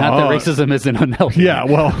like not that racism isn't unhealthy. Yeah,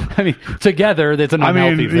 well, I mean, together that's an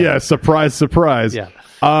unhealthy thing. Yeah, surprise. Yeah.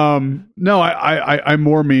 No, I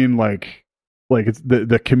more mean like it's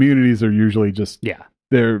the communities are usually just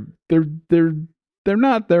they're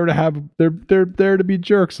not there to have they're there to be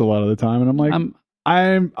jerks a lot of the time, and I'm like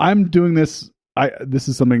I'm doing this. This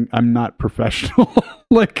is something I'm not professional.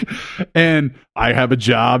 And I have a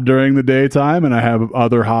job during the daytime and I have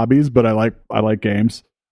other hobbies, but I like games.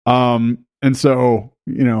 And so,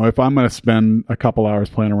 if I'm going to spend a couple hours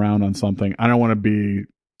playing around on something, I don't want to be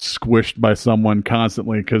squished by someone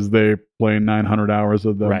constantly because they play 900 hours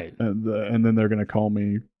of them. Right. And then they're going to call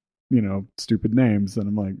me, stupid names. And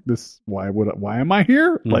I'm like, why am I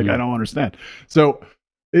here? Mm-hmm. Like, I don't understand. So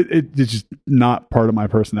it's just not part of my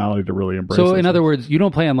personality to really embrace. So in other words, you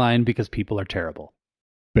don't play online because people are terrible.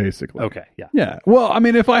 Basically. Okay. Yeah. Yeah. Well, I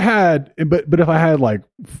mean, if I had like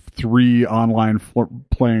 3 online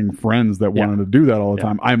playing friends that wanted to do that all the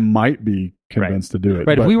time, I might be convinced to do it.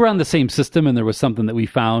 Right. If we were on the same system and there was something that we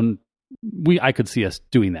found, I could see us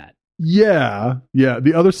doing that. Yeah. Yeah.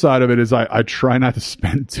 The other side of it is I try not to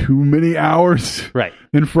spend too many hours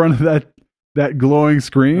in front of that glowing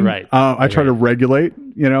screen. Right. I try to regulate,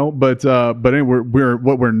 but anyway,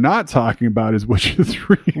 what we're not talking about is Witcher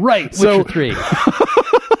 3. Right. Witcher 3.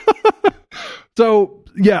 So,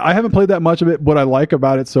 yeah, I haven't played that much of it. What I like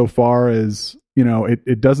about it so far is,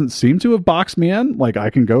 it doesn't seem to have boxed me in. Like, I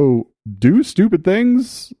can go do stupid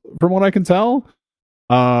things from what I can tell.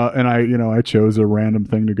 And I chose a random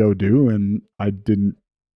thing to go do, and I didn't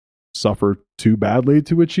suffer too badly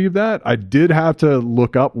to achieve that. I did have to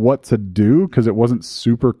look up what to do because it wasn't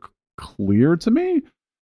super clear to me.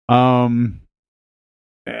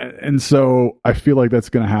 And so I feel like that's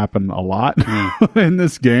going to happen a lot in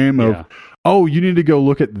this game you need to go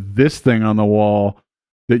look at this thing on the wall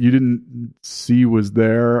that you didn't see was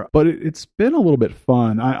there. But it's been a little bit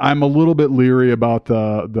fun. I'm a little bit leery about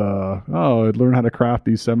I'd learn how to craft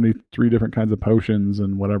these 73 different kinds of potions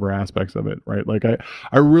and whatever aspects of it, right? Like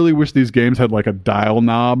I really wish these games had like a dial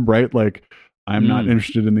knob, right? Like I'm not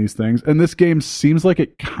interested in these things. And this game seems like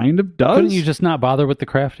it kind of does. Couldn't you just not bother with the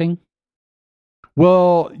crafting?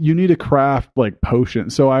 Well, you need to craft like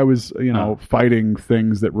potions. So I was, fighting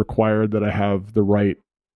things that required that I have the right,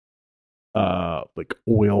 like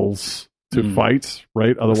oils to fight,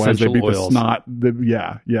 right? Otherwise, essential they beat oils. The snot.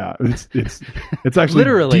 It's actually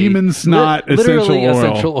literally demon snot literally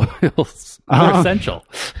essential oils. They're essential.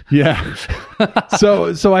 Yeah.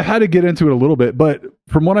 So I had to get into it a little bit, but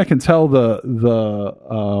from what I can tell, the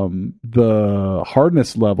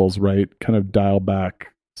hardness levels, right, kind of dial back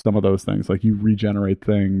some of those things. Like you regenerate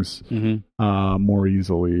things more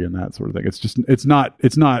easily and that sort of thing. It's not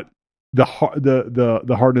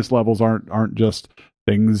the hardness levels aren't just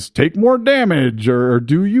things take more damage or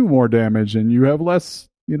do you more damage and you have less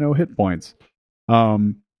hit points.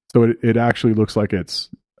 So it actually looks like it's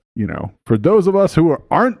for those of us who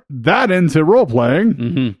aren't that into role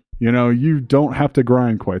playing, you don't have to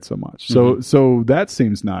grind quite so much. So that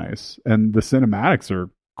seems nice, and the cinematics are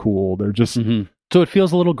cool. They're just So it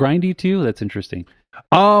feels a little grindy to you? That's interesting.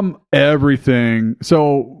 Everything.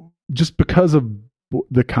 So just because of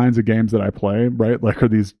the kinds of games that I play, right? Like are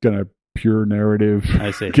these kind of pure narrative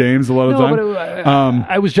games a lot of the time?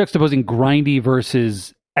 But I was juxtaposing grindy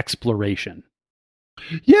versus exploration.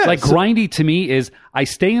 Yeah. Like grindy to me is I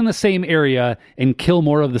stay in the same area and kill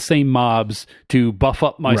more of the same mobs to buff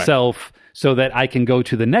up myself so that I can go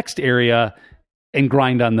to the next area and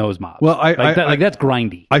grind on those mobs. Well, that's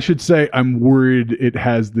grindy. I should say I'm worried it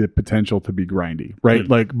has the potential to be grindy, right?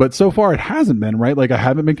 But so far it hasn't been, right? Like I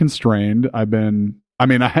haven't been constrained.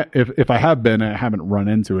 If I have been, I haven't run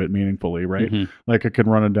into it meaningfully, right? Mm-hmm. Like I can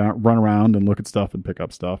run around and look at stuff and pick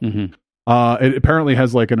up stuff. Mm-hmm. It apparently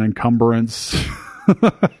has like an encumbrance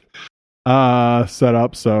set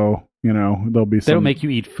up, so there'll be. They don't make you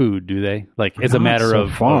eat food, do they? Like it's a matter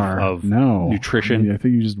of nutrition. I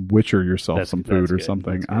think you just witcher yourself some food or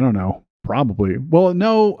something. I don't know. Probably. Well,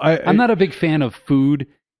 no, I'm not a big fan of food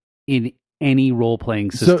in any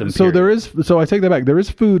role-playing system. So there is. So I take that back. There is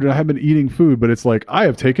food, and I have been eating food, but it's like I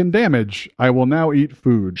have taken damage. I will now eat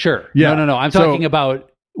food. Sure. Yeah. No. I'm talking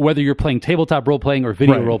about whether you're playing tabletop role-playing or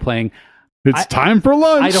video role-playing. It's time for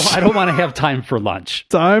lunch. I don't want to have time for lunch.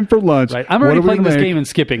 Time for lunch. Right. I'm already playing this game and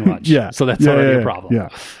skipping lunch. So that's already a problem.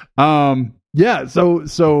 Yeah.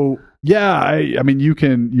 So I mean, you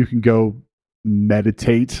can go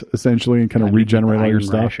meditate essentially and kind of regenerate all your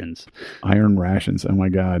stuff. Iron rations. Oh my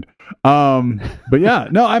God. But yeah,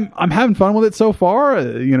 no, I'm having fun with it so far.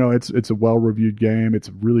 It's a well-reviewed game. It's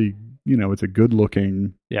really, it's a good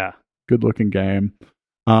looking game.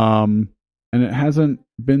 And it hasn't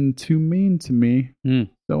been too mean to me.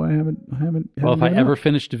 So I haven't. Well, if I ever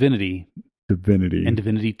finish Divinity and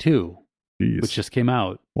Divinity 2, which just came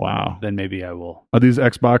out, wow, then maybe I will. Are these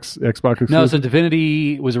Xbox exclusive? No, so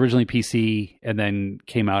Divinity was originally PC and then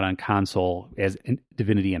came out on console as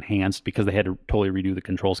Divinity Enhanced because they had to totally redo the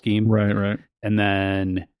control scheme. Right. And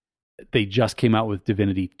then they just came out with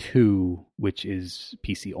Divinity 2, which is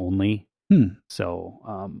PC only.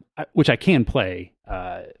 So, which I can play.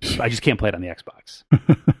 I just can't play it on the Xbox.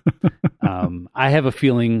 I have a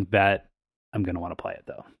feeling that I'm going to want to play it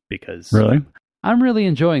though, because I'm really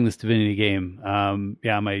enjoying this Divinity game.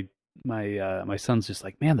 My son's just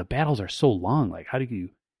like, man, the battles are so long. Like, how do you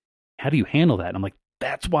handle that? And I'm like,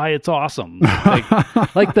 that's why it's awesome.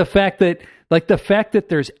 Like the fact that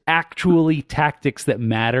there's actually tactics that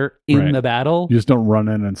matter in the battle. You just don't run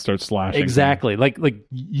in and start slashing. Exactly. Like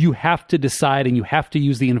you have to decide and you have to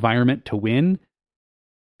use the environment to win.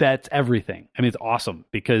 That's everything. I mean, it's awesome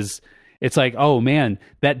because it's like, oh man,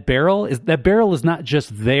 that barrel is not just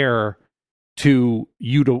there to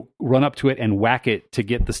run up to it and whack it to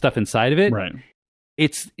get the stuff inside of it. Right.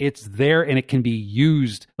 It's there and it can be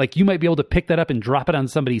used. Like you might be able to pick that up and drop it on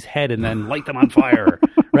somebody's head and then light them on fire.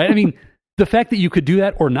 Right. I mean, the fact that you could do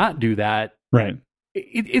that or not do that. Right.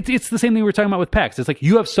 It's the same thing we were talking about with PAX. It's like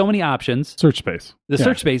you have so many options. Search space.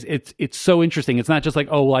 Search space. It's so interesting. It's not just like,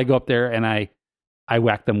 oh, well, I go up there and I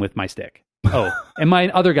whack them with my stick. Oh, and my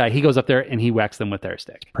other guy, he goes up there and he whacks them with their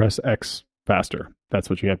stick. Press X faster. That's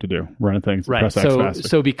what you have to do. Run things. Right. Press X faster.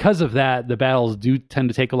 So because of that, the battles do tend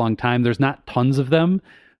to take a long time. There's not tons of them,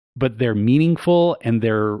 but they're meaningful and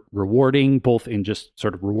they're rewarding, both in just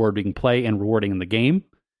sort of rewarding play and rewarding in the game.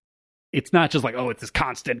 It's not just like, oh, it's this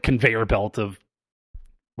constant conveyor belt of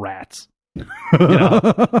rats.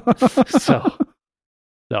 So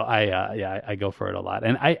I go for it a lot.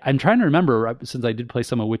 And I'm trying to remember, since I did play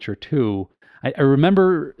some of Witcher 2, I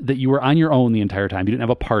remember that you were on your own the entire time. You didn't have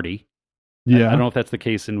a party. Yeah. I don't know if that's the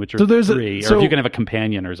case in Witcher 3, or if you can have a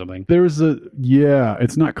companion or something.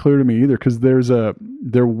 It's not clear to me either, because there was a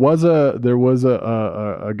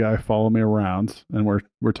guy following me around, and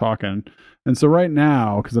we're talking. And so right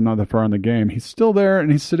now, because I'm not that far in the game, he's still there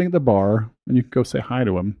and he's sitting at the bar, and you can go say hi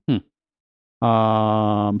to him.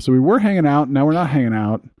 So we were hanging out. Now we're not hanging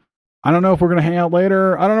out. I don't know if we're going to hang out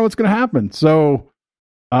later. I don't know what's going to happen. So,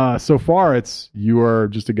 so far you are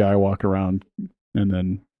just a guy walking around, and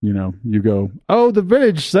then, you go, oh, the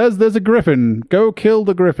village says there's a griffin. Go kill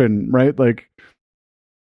the griffin. Right. Like,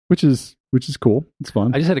 which is cool. It's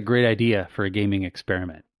fun. I just had a great idea for a gaming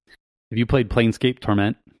experiment. Have you played Planescape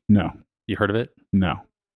Torment? No. You heard of it? No.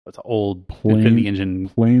 It's an old Infinity Engine.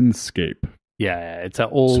 Planescape. Yeah. It's an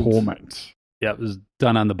old Torment. Yeah, it was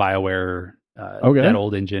done on the BioWare, that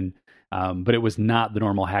old engine, but it was not the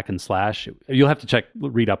normal hack and slash. You'll have to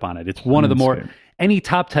read up on it. It's one of the more, any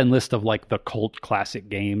top 10 list of like the cult classic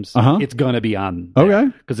games, it's going to be on there.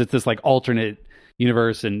 Okay. Because it's this like alternate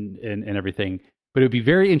universe and everything. But it would be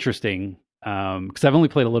very interesting, because I've only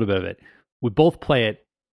played a little bit of it. We both play it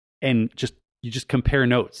and you just compare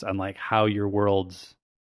notes on like how your worlds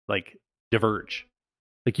like diverge.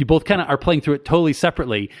 Like you both kind of are playing through it totally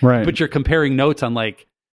separately, right? But you're comparing notes on like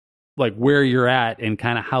where you're at and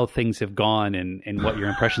kind of how things have gone and what your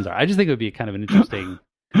impressions are. I just think it would be kind of an interesting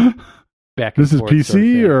back and forth. This is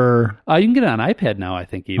PC or you can get it on iPad now, I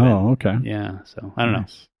think even. Oh, okay. Yeah, so I don't know.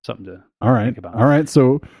 Something to think about. All right.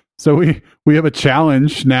 So So we have a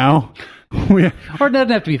challenge now. Or it doesn't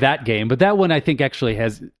have to be that game, but that one I think actually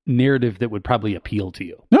has narrative that would probably appeal to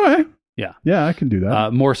you. Okay. Yeah. Yeah, I can do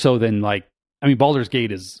that. More so than Baldur's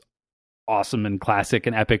Gate is awesome and classic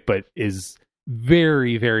and epic, but is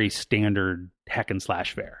very, very standard hack and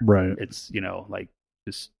slash fare. Right. It's,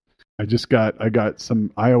 just... I got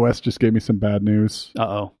some iOS just gave me some bad news.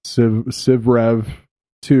 Uh-oh. Civ Rev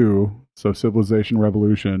 2, so Civilization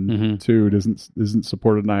Revolution 2 isn't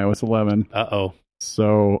supported in iOS 11. Uh-oh.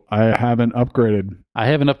 So I haven't upgraded. I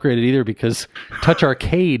haven't upgraded either because Touch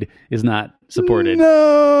Arcade is not supported.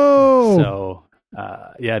 No. So,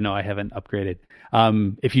 I haven't upgraded.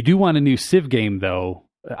 If you do want a new Civ game though,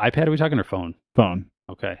 iPad, are we talking, or phone? Phone.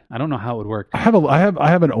 Okay. I don't know how it would work. I have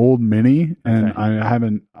an old Mini, and Okay. I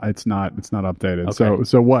haven't. It's not updated. Okay.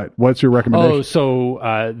 So what's your recommendation? Oh,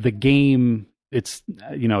 so the game, it's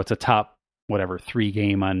it's a top 3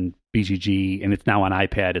 game on BGG, and it's now on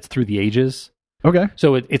iPad. It's Through the Ages. Okay.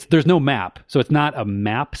 So there's no map, so it's not a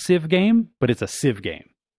map Civ game, but it's a Civ game.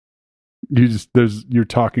 You're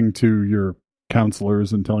talking to your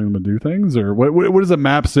counselors and telling them to do things, or what is a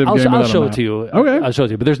map Civ game? I'll show it to you. Okay. I'll show it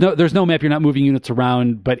to you. But there's no map. You're not moving units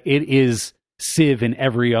around, but it is Civ in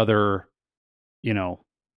every other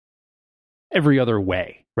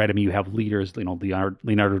way, right? I mean, you have leaders,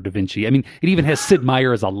 Leonardo da Vinci. I mean, it even has Sid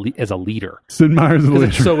Meier as a leader. Sid Meier's a leader.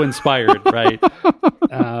 It's so inspired, right?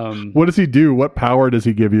 What does he do? What power does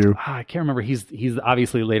he give you? I can't remember. He's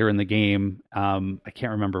obviously later in the game. I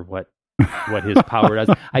can't remember what his power does.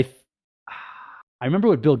 I remember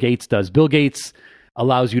what Bill Gates does. Bill Gates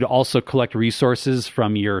allows you to also collect resources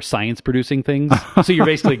from your science producing things. So you're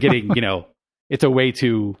basically getting, it's a way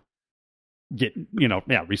to get,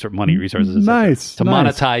 resources. Nice. To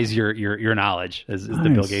monetize your knowledge is the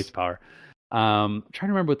Bill Gates power. I'm trying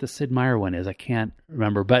to remember what the Sid Meier one is. I can't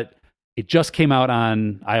remember, but it just came out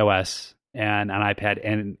on iOS and on iPad.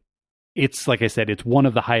 And it's, like I said, it's one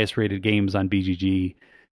of the highest rated games on BGG.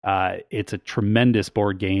 It's a tremendous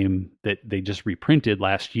board game that they just reprinted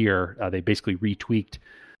last year. They basically retweaked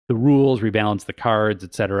the rules, rebalanced the cards,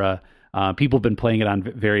 etc. People have been playing it on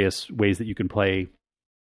various ways that you can play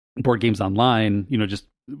board games online, just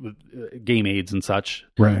with game aids and such.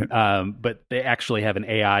 Right. But they actually have an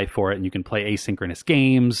AI for it, and you can play asynchronous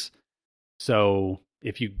games. So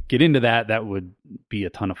if you get into that, that would be a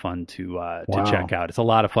ton of fun to check out. It's a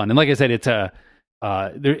lot of fun, and like I said, it's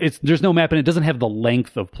there's no map, and it doesn't have the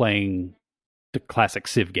length of playing the classic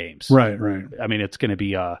Civ games. Right. I mean, it's going to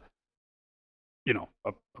be a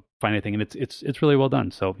finite thing, and it's really well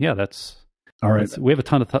done. So yeah, that's all right. We have a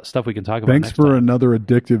ton of stuff we can talk about. Thanks next for time. Another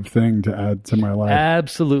addictive thing to add to my life.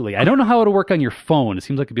 Absolutely. I don't know how it'll work on your phone. It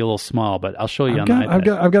seems like it'd be a little small, but I'll show you on the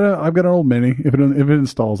iPad. I've got an old Mini. If it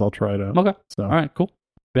installs, I'll try it out. Okay. So. All right. Cool.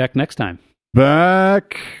 Back next time. Bye.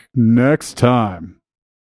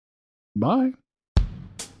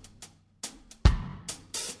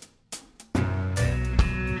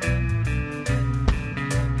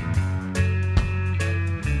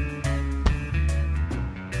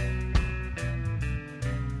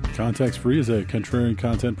 Context Free is a contrarian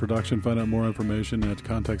content production. Find out more information at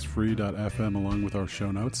contextfree.fm along with our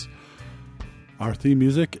show notes. Our theme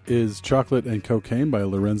music is Chocolate and Cocaine by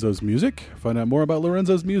Lorenzo's Music. Find out more about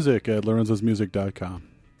Lorenzo's Music at lorenzosmusic.com.